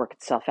starts to work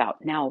itself out.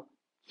 Now,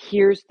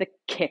 here's the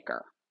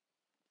kicker.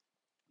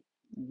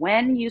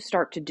 When you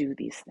start to do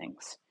these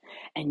things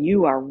and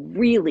you are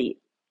really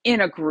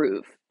in a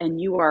groove and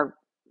you are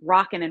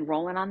rocking and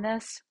rolling on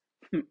this,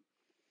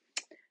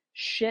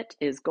 shit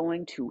is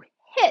going to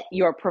hit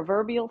your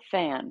proverbial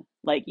fan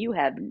like you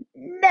have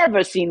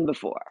never seen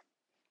before.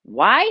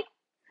 Why?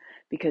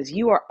 Because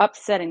you are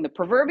upsetting the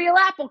proverbial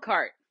apple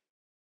cart.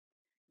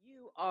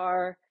 You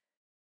are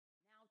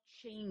now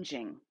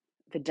changing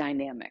the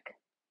dynamic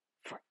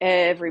for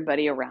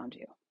everybody around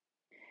you.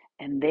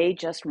 And they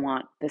just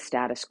want the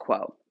status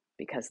quo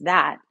because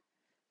that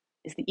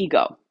is the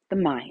ego, the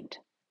mind,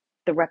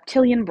 the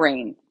reptilian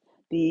brain,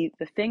 the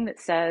thing that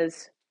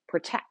says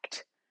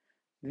protect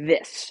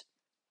this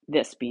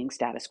being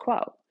status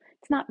quo.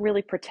 It's not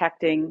really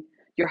protecting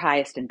your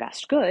highest and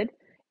best good.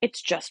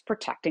 It's just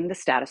protecting the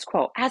status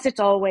quo as it's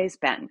always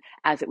been,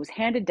 as it was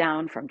handed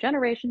down from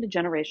generation to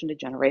generation to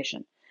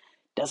generation.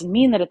 Doesn't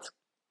mean that it's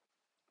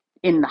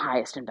in the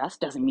highest and best,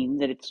 doesn't mean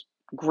that it's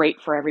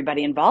great for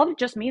everybody involved. It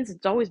just means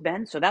it's always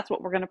been, so that's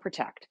what we're going to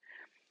protect.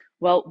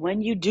 Well,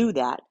 when you do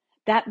that,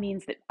 that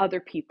means that other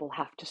people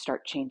have to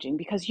start changing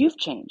because you've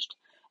changed.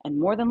 And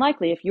more than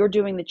likely, if you're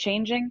doing the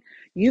changing,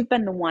 you've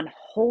been the one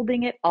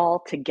holding it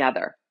all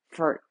together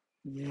for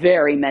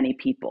very many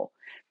people,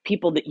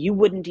 people that you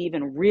wouldn't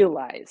even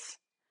realize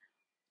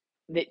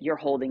that you're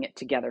holding it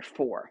together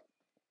for.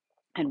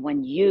 And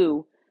when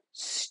you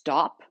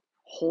stop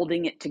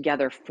holding it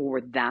together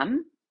for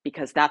them,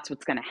 because that's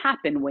what's going to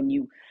happen when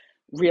you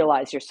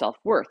realize your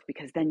self-worth,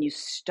 because then you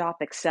stop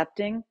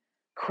accepting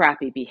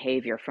crappy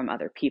behavior from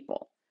other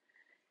people.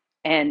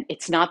 And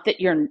it's not that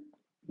you're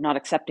not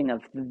accepting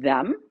of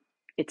them,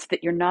 It's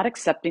that you're not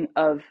accepting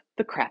of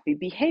the crappy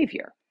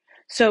behavior.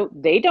 So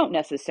they don't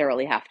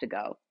necessarily have to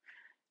go.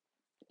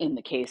 In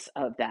the case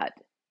of that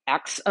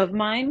ex of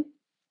mine,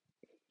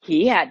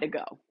 he had to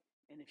go.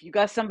 And if you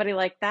got somebody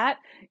like that,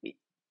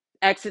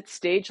 exit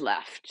stage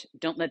left.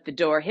 Don't let the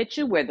door hit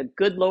you where the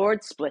good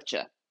Lord split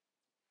you.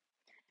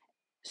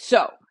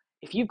 So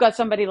if you've got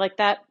somebody like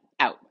that,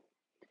 out.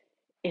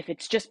 If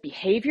it's just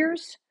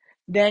behaviors,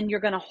 then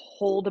you're going to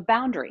hold a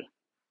boundary.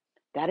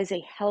 That is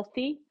a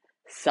healthy,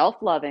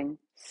 self-loving,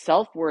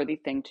 self-worthy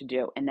thing to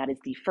do. And that is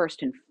the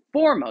first and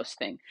foremost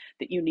thing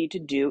that you need to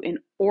do in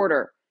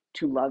order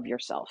to love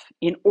yourself,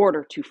 in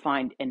order to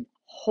find and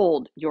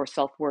hold your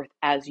self-worth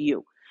as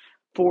you,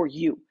 for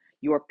you,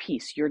 your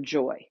peace, your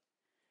joy.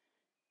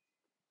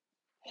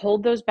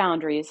 Hold those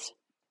boundaries,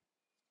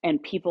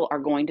 and people are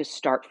going to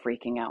start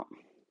freaking out.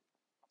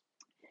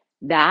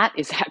 That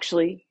is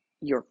actually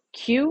your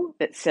cue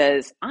that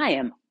says, I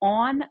am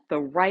on the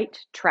right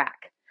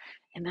track.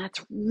 And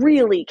that's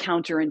really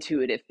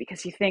counterintuitive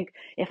because you think,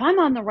 if I'm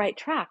on the right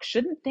track,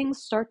 shouldn't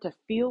things start to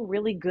feel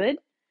really good?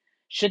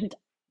 Shouldn't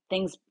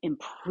things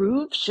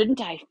improve?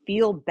 Shouldn't I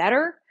feel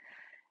better?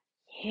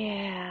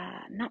 Yeah,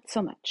 not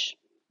so much.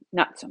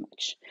 Not so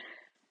much.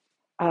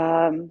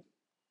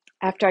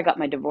 After I got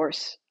my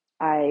divorce,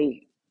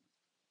 I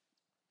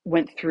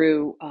went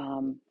through,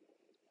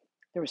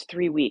 there was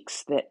 3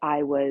 weeks that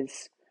I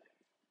was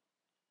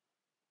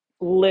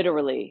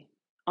literally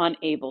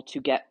unable to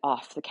get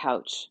off the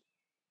couch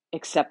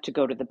except to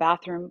go to the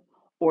bathroom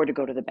or to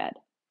go to the bed.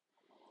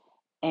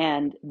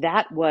 And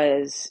that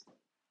was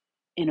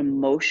an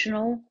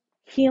emotional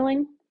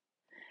healing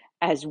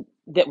as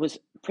that was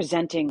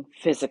presenting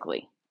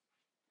physically.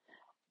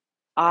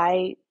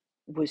 I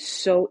was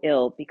so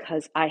ill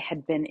because I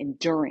had been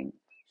enduring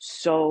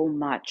so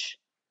much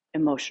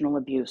emotional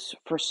abuse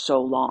for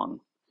so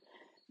long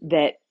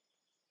that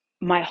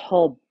my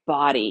whole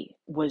body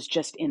was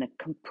just in a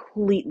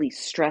completely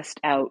stressed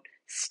out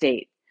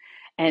state.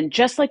 And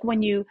just like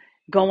when you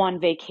go on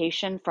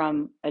vacation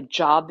from a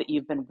job that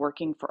you've been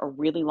working for a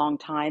really long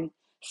time,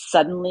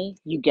 suddenly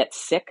you get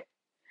sick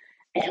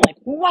and you're like,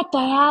 what the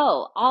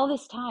hell? All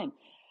this time,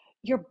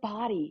 your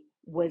body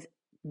was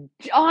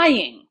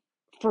dying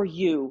for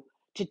you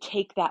to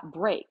take that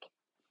break.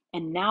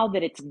 And now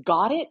that it's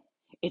got it,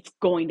 it's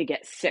going to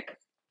get sick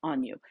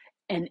on you.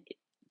 And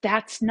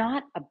that's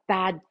not a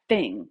bad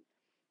thing,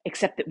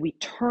 except that we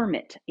term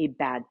it a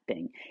bad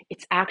thing.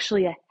 It's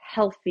actually a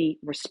healthy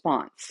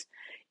response.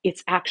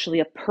 It's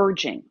actually a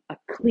purging, a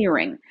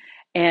clearing.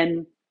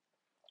 And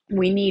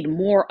we need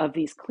more of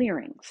these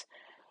clearings.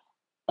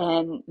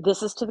 And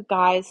this is to the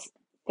guys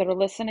that are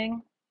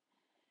listening.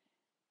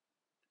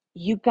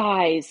 You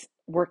guys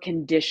were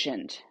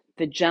conditioned,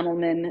 the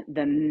gentlemen,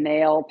 the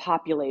male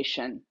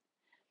population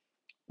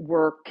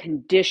were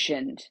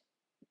conditioned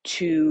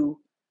to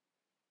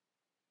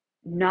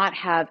not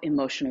have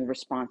emotional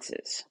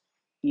responses.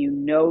 You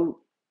know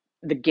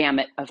the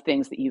gamut of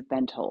things that you've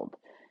been told.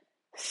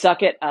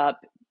 Suck it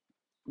up.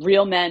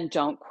 Real men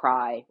don't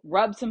cry.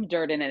 Rub some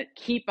dirt in it.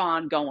 Keep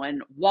on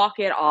going. Walk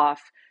it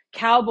off.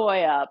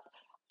 Cowboy up.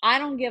 I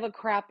don't give a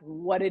crap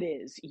what it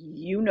is.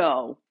 You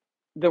know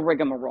the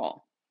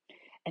rigmarole.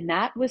 And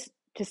that was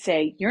to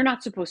say, you're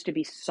not supposed to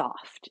be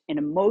soft, and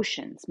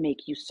emotions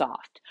make you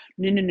soft.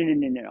 No, no, no, no,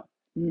 no, no, no.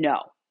 No.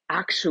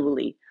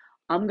 Actually,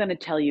 I'm going to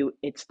tell you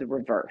it's the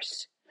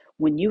reverse.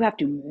 When you have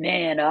to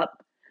man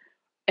up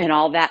and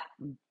all that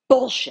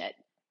bullshit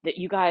that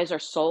you guys are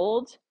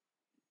sold,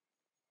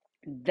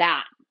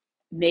 that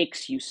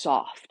makes you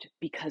soft,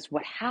 because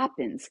what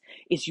happens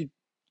is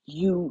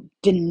you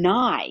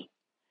deny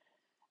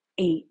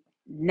a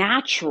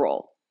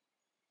natural,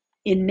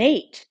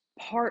 innate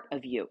part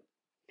of you.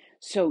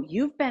 So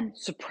you've been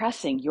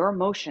suppressing your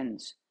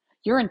emotions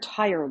your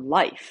entire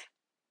life.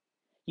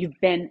 You've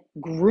been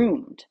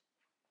groomed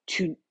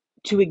to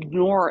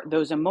ignore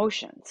those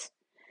emotions.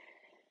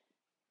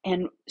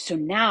 And so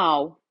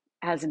now,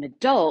 as an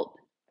adult,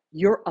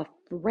 you're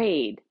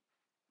afraid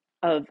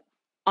of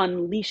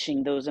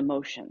unleashing those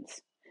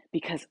emotions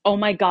because, oh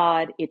my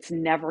God, it's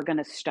never going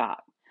to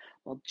stop.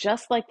 Well,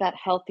 just like that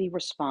healthy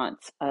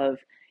response of,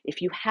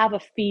 if you have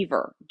a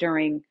fever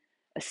during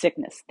a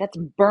sickness, that's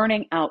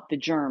burning out the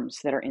germs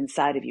that are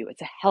inside of you.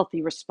 It's a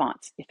healthy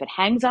response. If it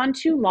hangs on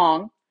too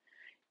long,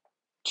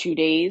 2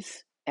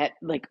 days at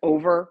like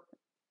over,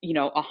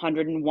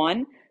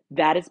 101,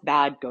 that is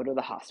bad. Go to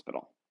the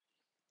hospital.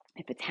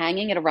 If it's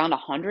hanging at around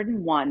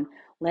 101,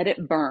 let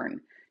it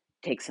burn.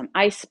 Take some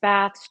ice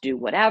baths, do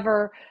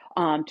whatever,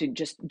 to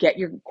just get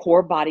your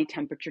core body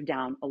temperature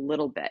down a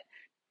little bit.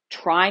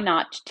 Try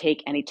not to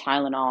take any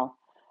Tylenol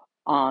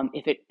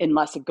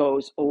unless it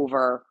goes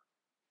over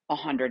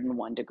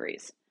 101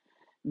 degrees.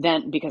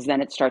 Because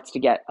then it starts to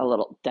get a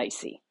little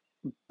dicey.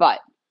 But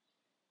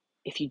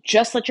if you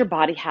just let your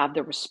body have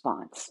the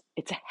response,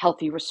 it's a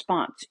healthy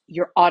response.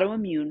 Your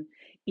autoimmune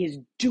is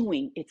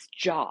doing its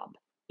job.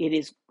 It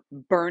is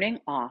burning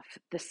off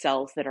the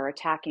cells that are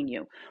attacking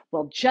you.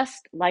 Well,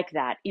 just like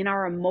that, in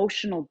our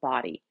emotional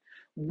body,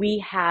 we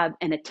have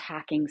an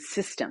attacking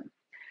system.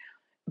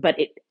 But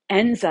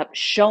ends up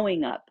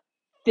showing up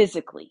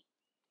physically.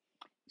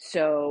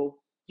 So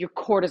your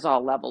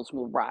cortisol levels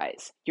will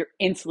rise, your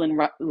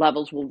insulin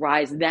levels will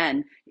rise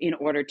then in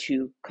order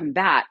to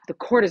combat the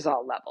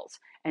cortisol levels,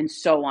 and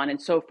so on and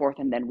so forth.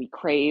 And then we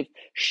crave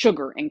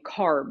sugar and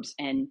carbs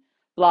and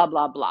blah,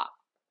 blah, blah.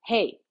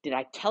 Hey, did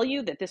I tell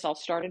you that this all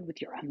started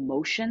with your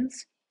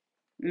emotions?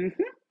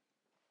 Mm-hmm.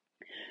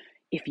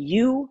 If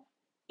you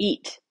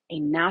eat a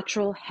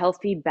natural,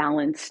 healthy,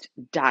 balanced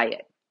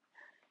diet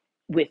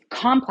with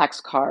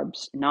complex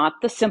carbs, not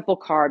the simple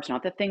carbs,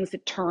 not the things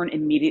that turn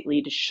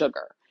immediately to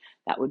sugar.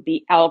 That would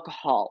be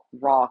alcohol,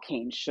 raw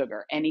cane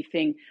sugar,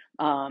 anything,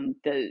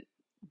 the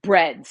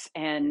breads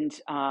and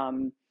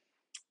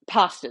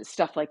pastas,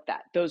 stuff like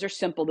that. Those are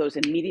simple. Those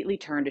immediately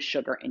turn to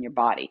sugar in your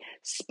body,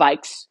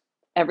 spikes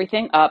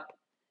everything up,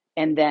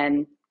 and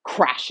then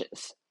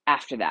crashes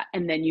after that.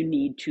 And then you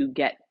need to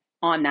get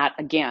on that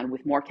again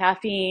with more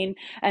caffeine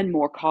and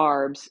more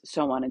carbs,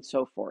 so on and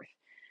so forth.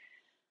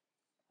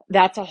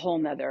 That's a whole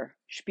nother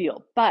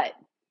spiel. But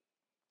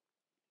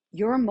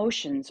your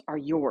emotions are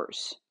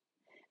yours.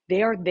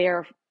 They are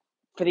there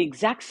for the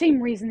exact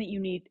same reason that you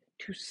need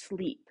to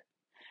sleep.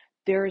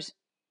 There's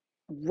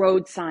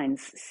road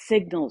signs,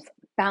 signals,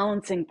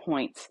 balancing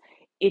points.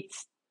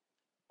 It's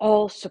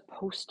all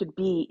supposed to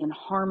be in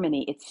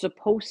harmony. It's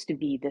supposed to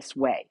be this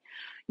way.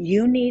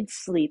 You need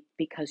sleep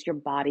because your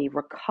body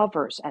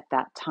recovers at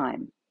that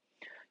time.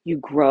 You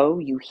grow,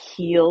 you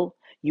heal,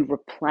 you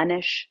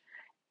replenish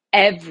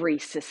every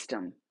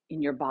system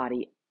in your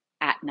body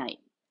at night.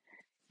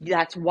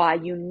 That's why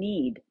you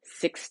need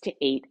 6 to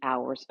 8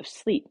 hours of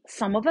sleep.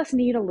 Some of us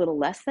need a little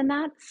less than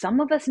that. Some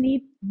of us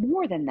need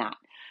more than that.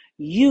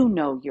 You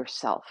know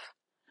yourself.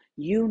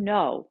 You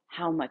know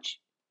how much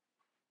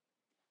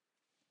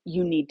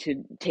you need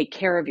to take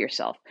care of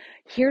yourself.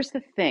 Here's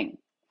the thing.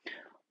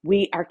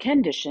 We are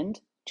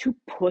conditioned to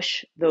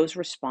push those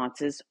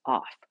responses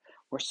off.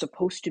 We're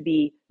supposed to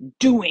be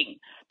doing.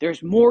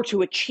 There's more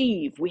to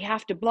achieve. We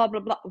have to blah, blah,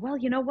 blah. Well,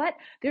 you know what?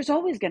 There's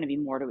always going to be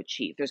more to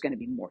achieve. There's going to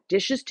be more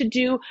dishes to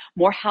do,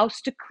 more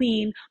house to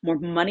clean, more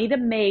money to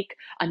make,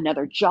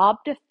 another job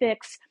to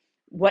fix.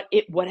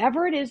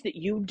 Whatever it is that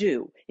you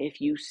do,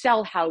 if you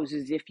sell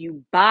houses, if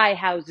you buy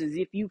houses,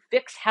 if you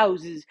fix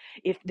houses,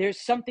 if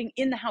there's something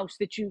in the house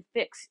that you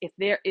fix, if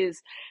there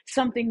is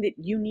something that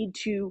you need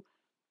to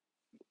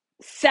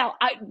sell,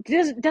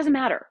 it doesn't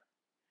matter.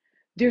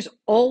 There's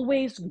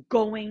always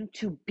going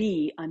to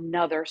be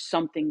another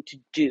something to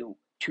do,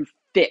 to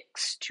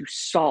fix, to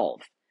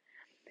solve.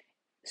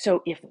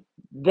 So if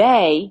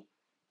they,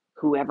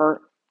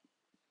 whoever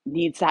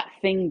needs that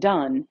thing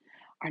done,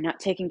 are not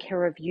taking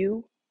care of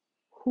you,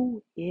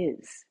 who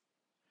is?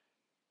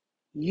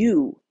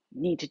 You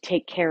need to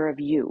take care of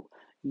you.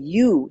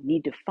 You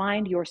need to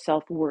find your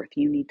self-worth.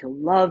 You need to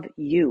love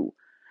you.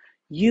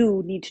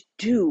 You need to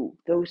do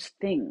those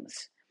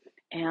things.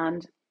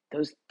 And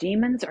those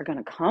demons are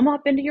going to come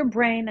up into your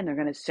brain and they're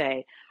going to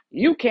say,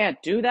 you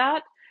can't do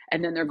that.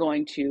 And then they're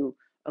going to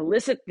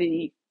elicit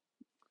the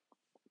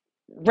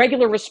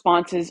regular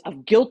responses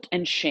of guilt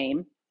and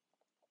shame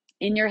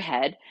in your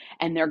head.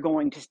 And they're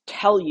going to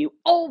tell you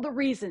all the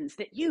reasons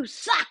that you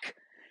suck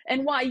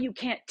and why you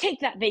can't take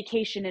that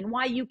vacation and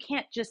why you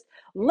can't just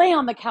lay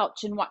on the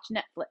couch and watch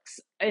Netflix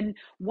and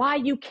why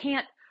you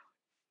can't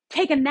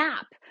take a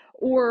nap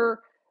or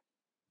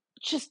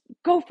just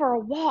go for a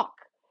walk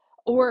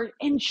or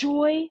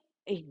enjoy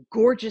a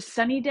gorgeous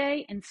sunny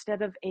day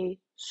instead of a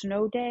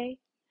snow day,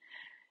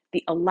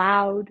 the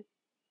allowed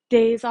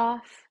days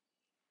off.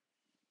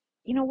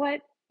 You know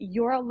what?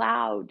 You're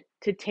allowed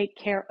to take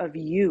care of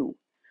you.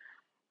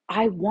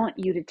 I want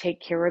you to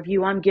take care of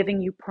you. I'm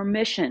giving you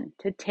permission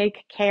to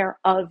take care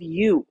of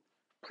you.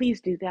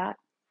 Please do that.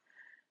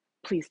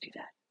 Please do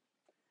that.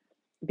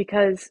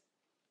 Because,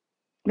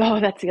 oh,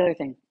 that's the other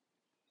thing.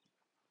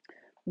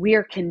 We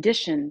are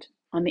conditioned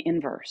on the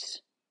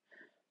inverse.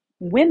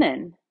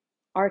 Women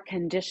are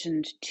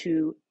conditioned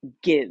to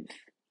give,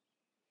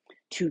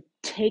 to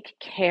take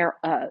care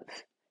of,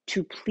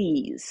 to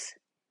please,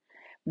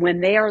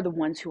 when they are the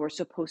ones who are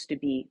supposed to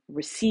be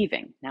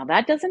receiving. Now,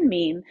 that doesn't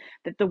mean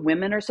that the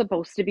women are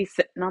supposed to be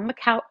sitting on the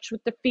couch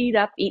with their feet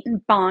up,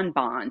 eating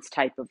bonbons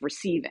type of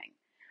receiving.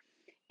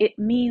 It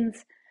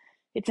means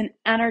it's an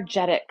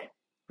energetic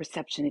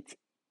reception. It's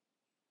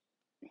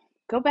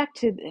go back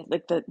to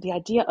like the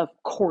idea of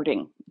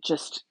courting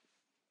just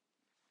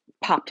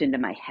popped into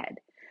my head.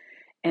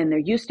 And there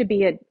used to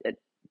be a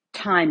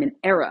time, an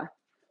era,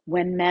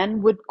 when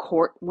men would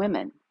court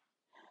women.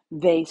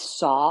 They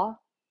saw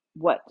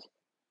what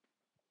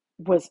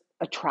was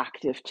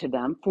attractive to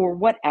them for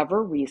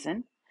whatever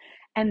reason,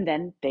 and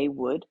then they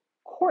would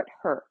court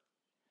her.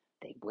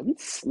 They wouldn't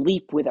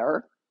sleep with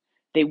her.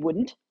 They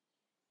wouldn't,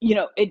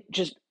 it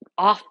just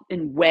off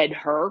and wed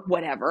her,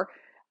 whatever.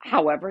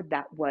 However,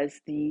 that was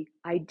the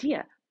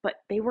idea. But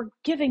they were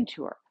giving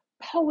to her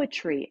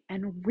poetry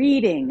and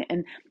reading,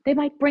 and they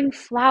might bring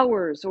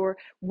flowers or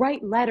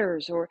write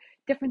letters or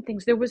different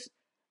things.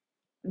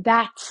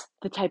 That's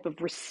the type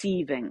of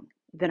receiving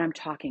that I'm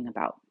talking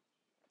about.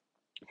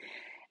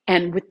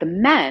 And with the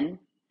men,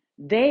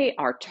 They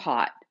are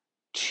taught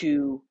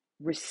to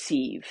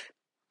receive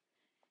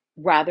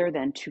rather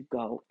than to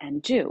go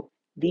and do.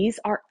 These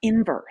are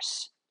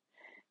inverse.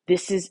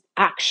 This is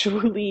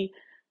actually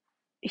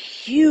a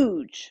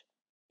huge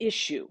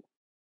issue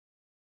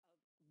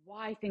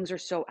why things are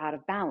so out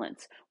of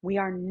balance. We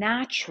are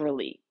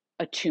naturally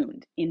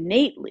attuned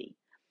innately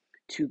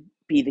to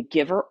be the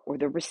giver or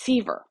the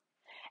receiver.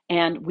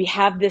 And we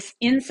have this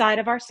inside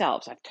of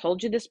ourselves. I've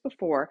told you this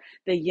before.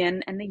 The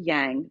yin and the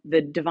yang,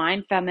 the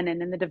divine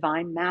feminine and the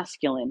divine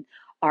masculine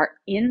are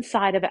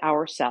inside of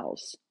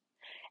ourselves.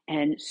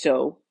 And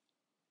so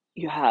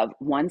you have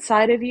one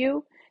side of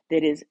you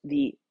that is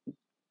the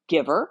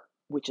giver,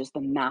 which is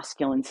the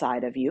masculine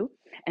side of you.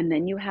 And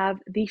then you have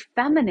the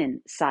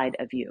feminine side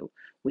of you,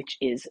 which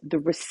is the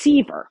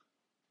receiver.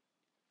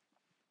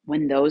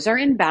 When those are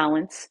in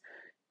balance,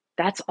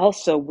 that's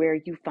also where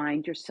you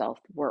find your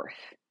self-worth.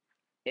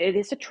 It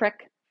is a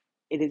trick.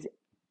 It is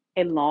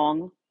a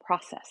long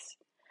process.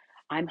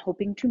 I'm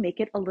hoping to make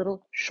it a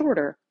little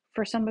shorter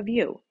for some of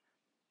you.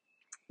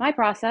 My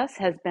process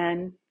has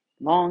been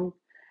long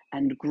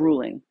and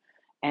grueling,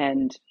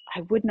 and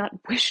I would not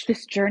wish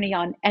this journey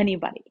on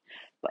anybody,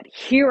 but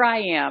here I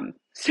am.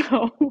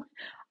 So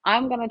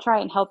I'm going to try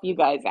and help you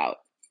guys out.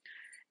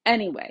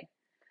 Anyway,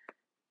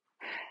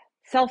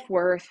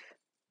 self-worth,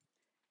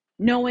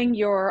 knowing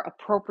your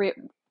appropriate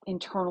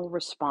internal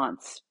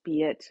response,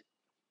 be it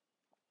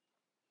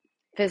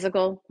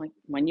physical, like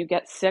when you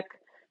get sick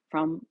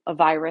from a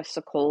virus,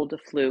 a cold, a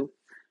flu,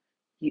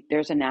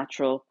 there's a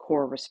natural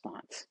core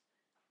response.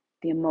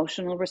 The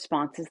emotional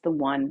response is the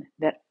one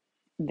that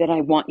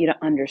I want you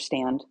to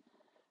understand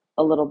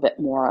a little bit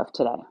more of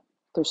today.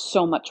 There's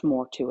so much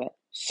more to it,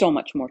 so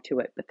much more to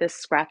it, but this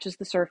scratches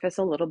the surface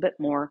a little bit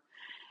more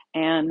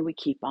and we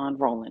keep on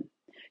rolling.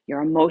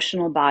 Your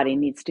emotional body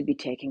needs to be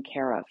taken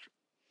care of.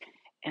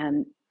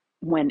 And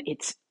when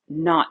it's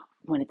not,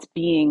 when it's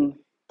being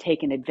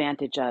taken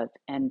advantage of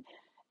and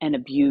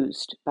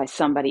abused by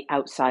somebody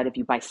outside of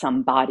you, by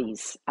some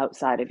bodies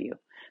outside of you,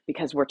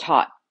 because we're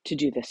taught to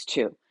do this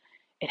too.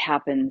 It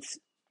happens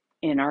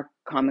in our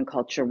common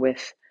culture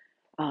with,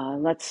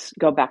 let's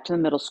go back to the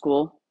middle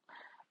school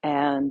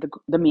and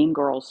the mean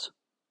girls.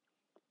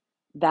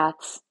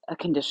 That's a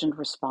conditioned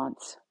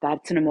response.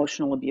 That's an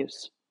emotional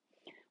abuse.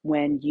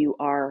 When you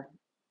are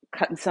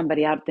cutting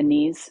somebody out at the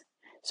knees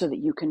so that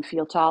you can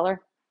feel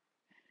taller,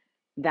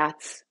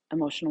 that's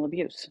emotional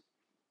abuse.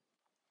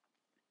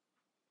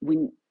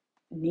 We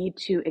need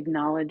to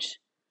acknowledge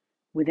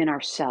within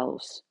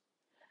ourselves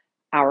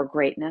our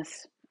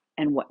greatness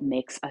and what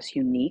makes us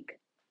unique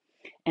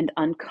and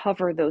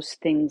uncover those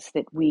things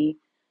that we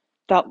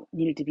thought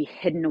needed to be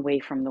hidden away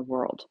from the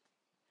world.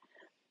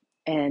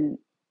 And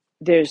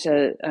there's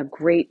a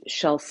great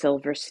Shel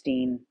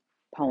Silverstein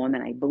poem,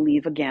 and I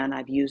believe, again,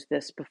 I've used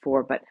this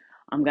before, but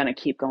I'm going to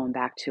keep going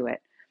back to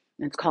it.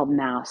 And it's called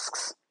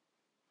Masks.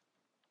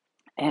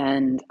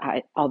 And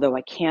although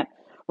I can't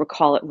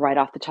recall it right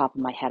off the top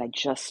of my head, I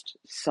just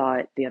saw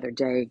it the other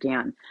day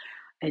again.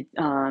 It's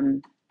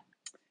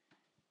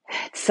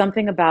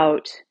something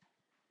about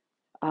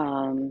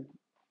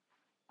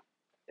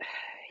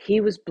he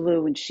was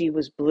blue and she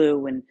was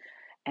blue,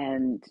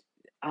 and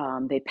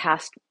they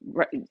passed.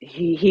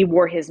 He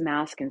wore his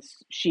mask and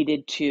she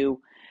did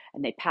too,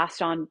 and they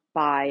passed on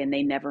by and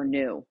they never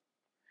knew.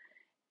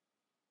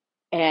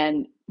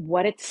 And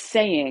what it's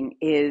saying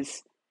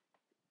is,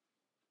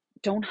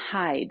 don't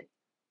hide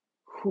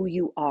who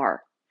you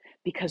are,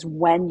 because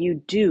when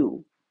you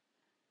do,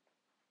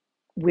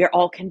 we're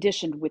all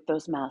conditioned with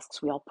those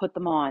masks. We all put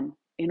them on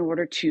in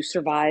order to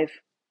survive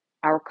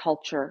our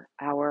culture,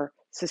 our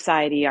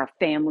society, our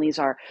families,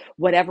 our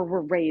whatever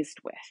we're raised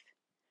with.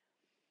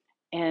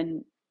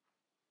 And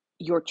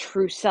your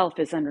true self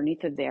is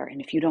underneath of there.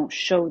 And if you don't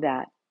show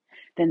that,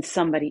 then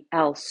somebody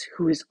else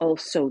who is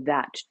also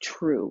that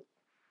true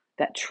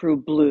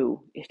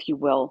blue, if you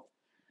will,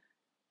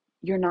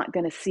 you're not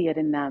going to see it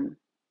in them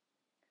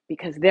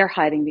because they're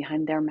hiding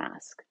behind their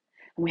mask.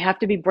 And we have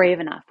to be brave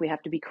enough. We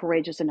have to be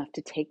courageous enough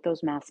to take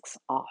those masks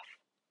off,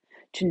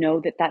 to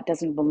know that that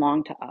doesn't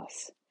belong to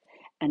us.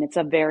 And it's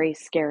a very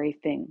scary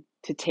thing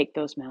to take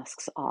those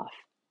masks off.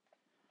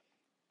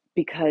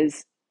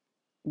 Because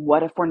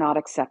what if we're not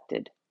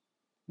accepted?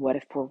 What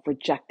if we're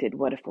rejected?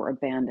 What if we're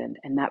abandoned?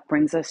 And that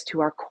brings us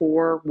to our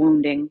core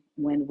wounding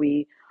when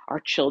we are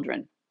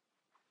children.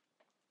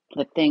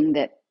 The thing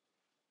that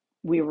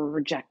we were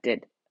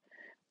rejected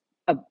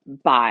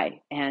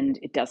by, and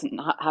it doesn't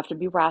have to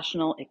be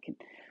rational.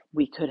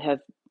 We could have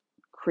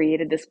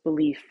created this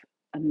belief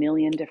a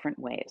million different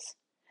ways,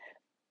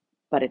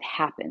 but it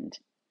happened.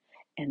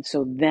 And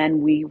so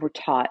then we were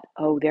taught,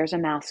 oh, there's a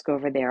mask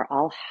over there.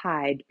 I'll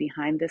hide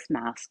behind this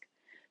mask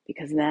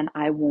because then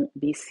I won't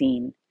be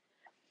seen.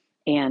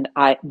 And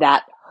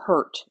that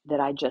hurt that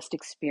I just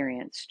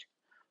experienced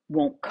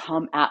won't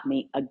come at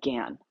me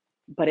again,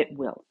 but it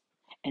will.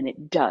 And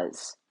it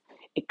does.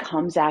 It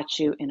comes at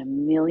you in a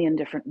million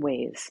different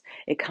ways.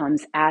 It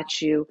comes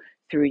at you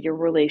through your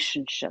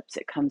relationships.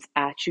 It comes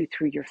at you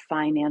through your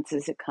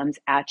finances. It comes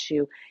at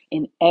you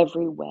in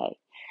every way.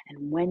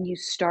 And when you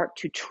start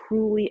to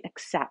truly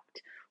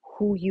accept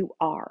who you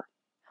are,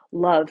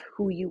 love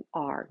who you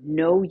are,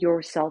 know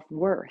your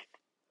self-worth,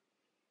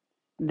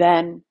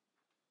 then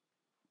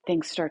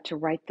things start to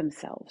right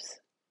themselves.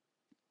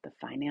 The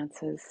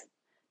finances,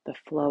 the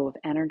flow of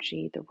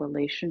energy, the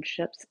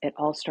relationships, it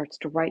all starts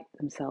to right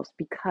themselves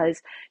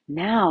because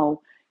now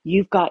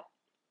you've got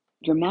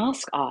your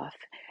mask off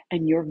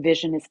and your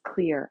vision is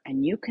clear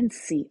and you can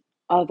see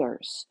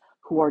others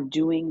who are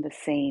doing the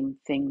same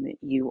thing that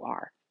you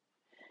are.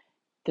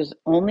 There's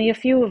only a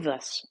few of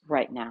us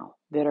right now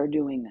that are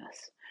doing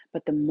this,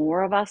 but the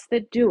more of us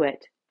that do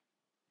it,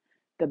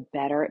 the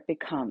better it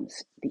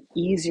becomes, the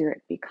easier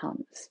it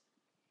becomes.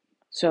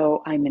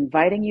 So I'm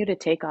inviting you to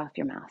take off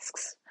your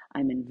masks.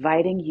 I'm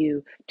inviting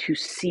you to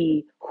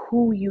see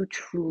who you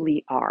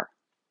truly are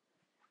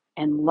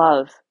and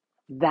love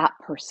that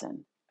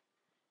person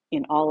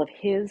in all of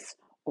his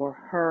or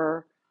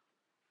her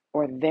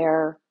or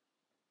their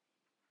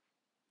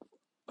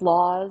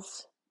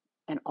flaws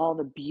and all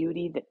the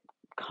beauty that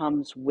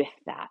comes with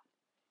that.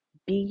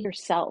 Be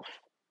yourself.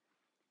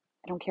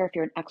 I don't care if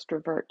you're an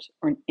extrovert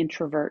or an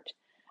introvert.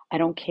 I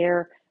don't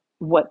care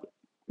what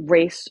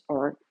race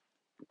or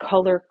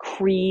color,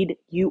 creed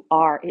you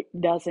are. It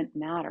doesn't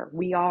matter.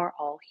 We are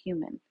all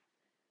human.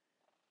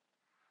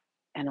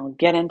 And I'll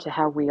get into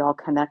how we all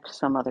connect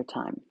some other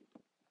time.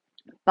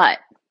 But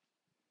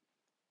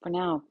for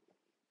now,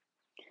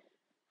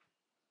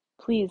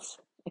 please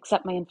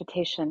accept my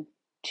invitation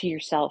to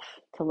yourself,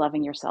 to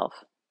loving yourself.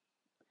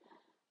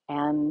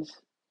 And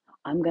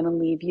I'm going to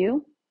leave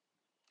you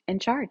in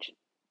charge.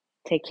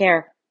 Take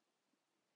care.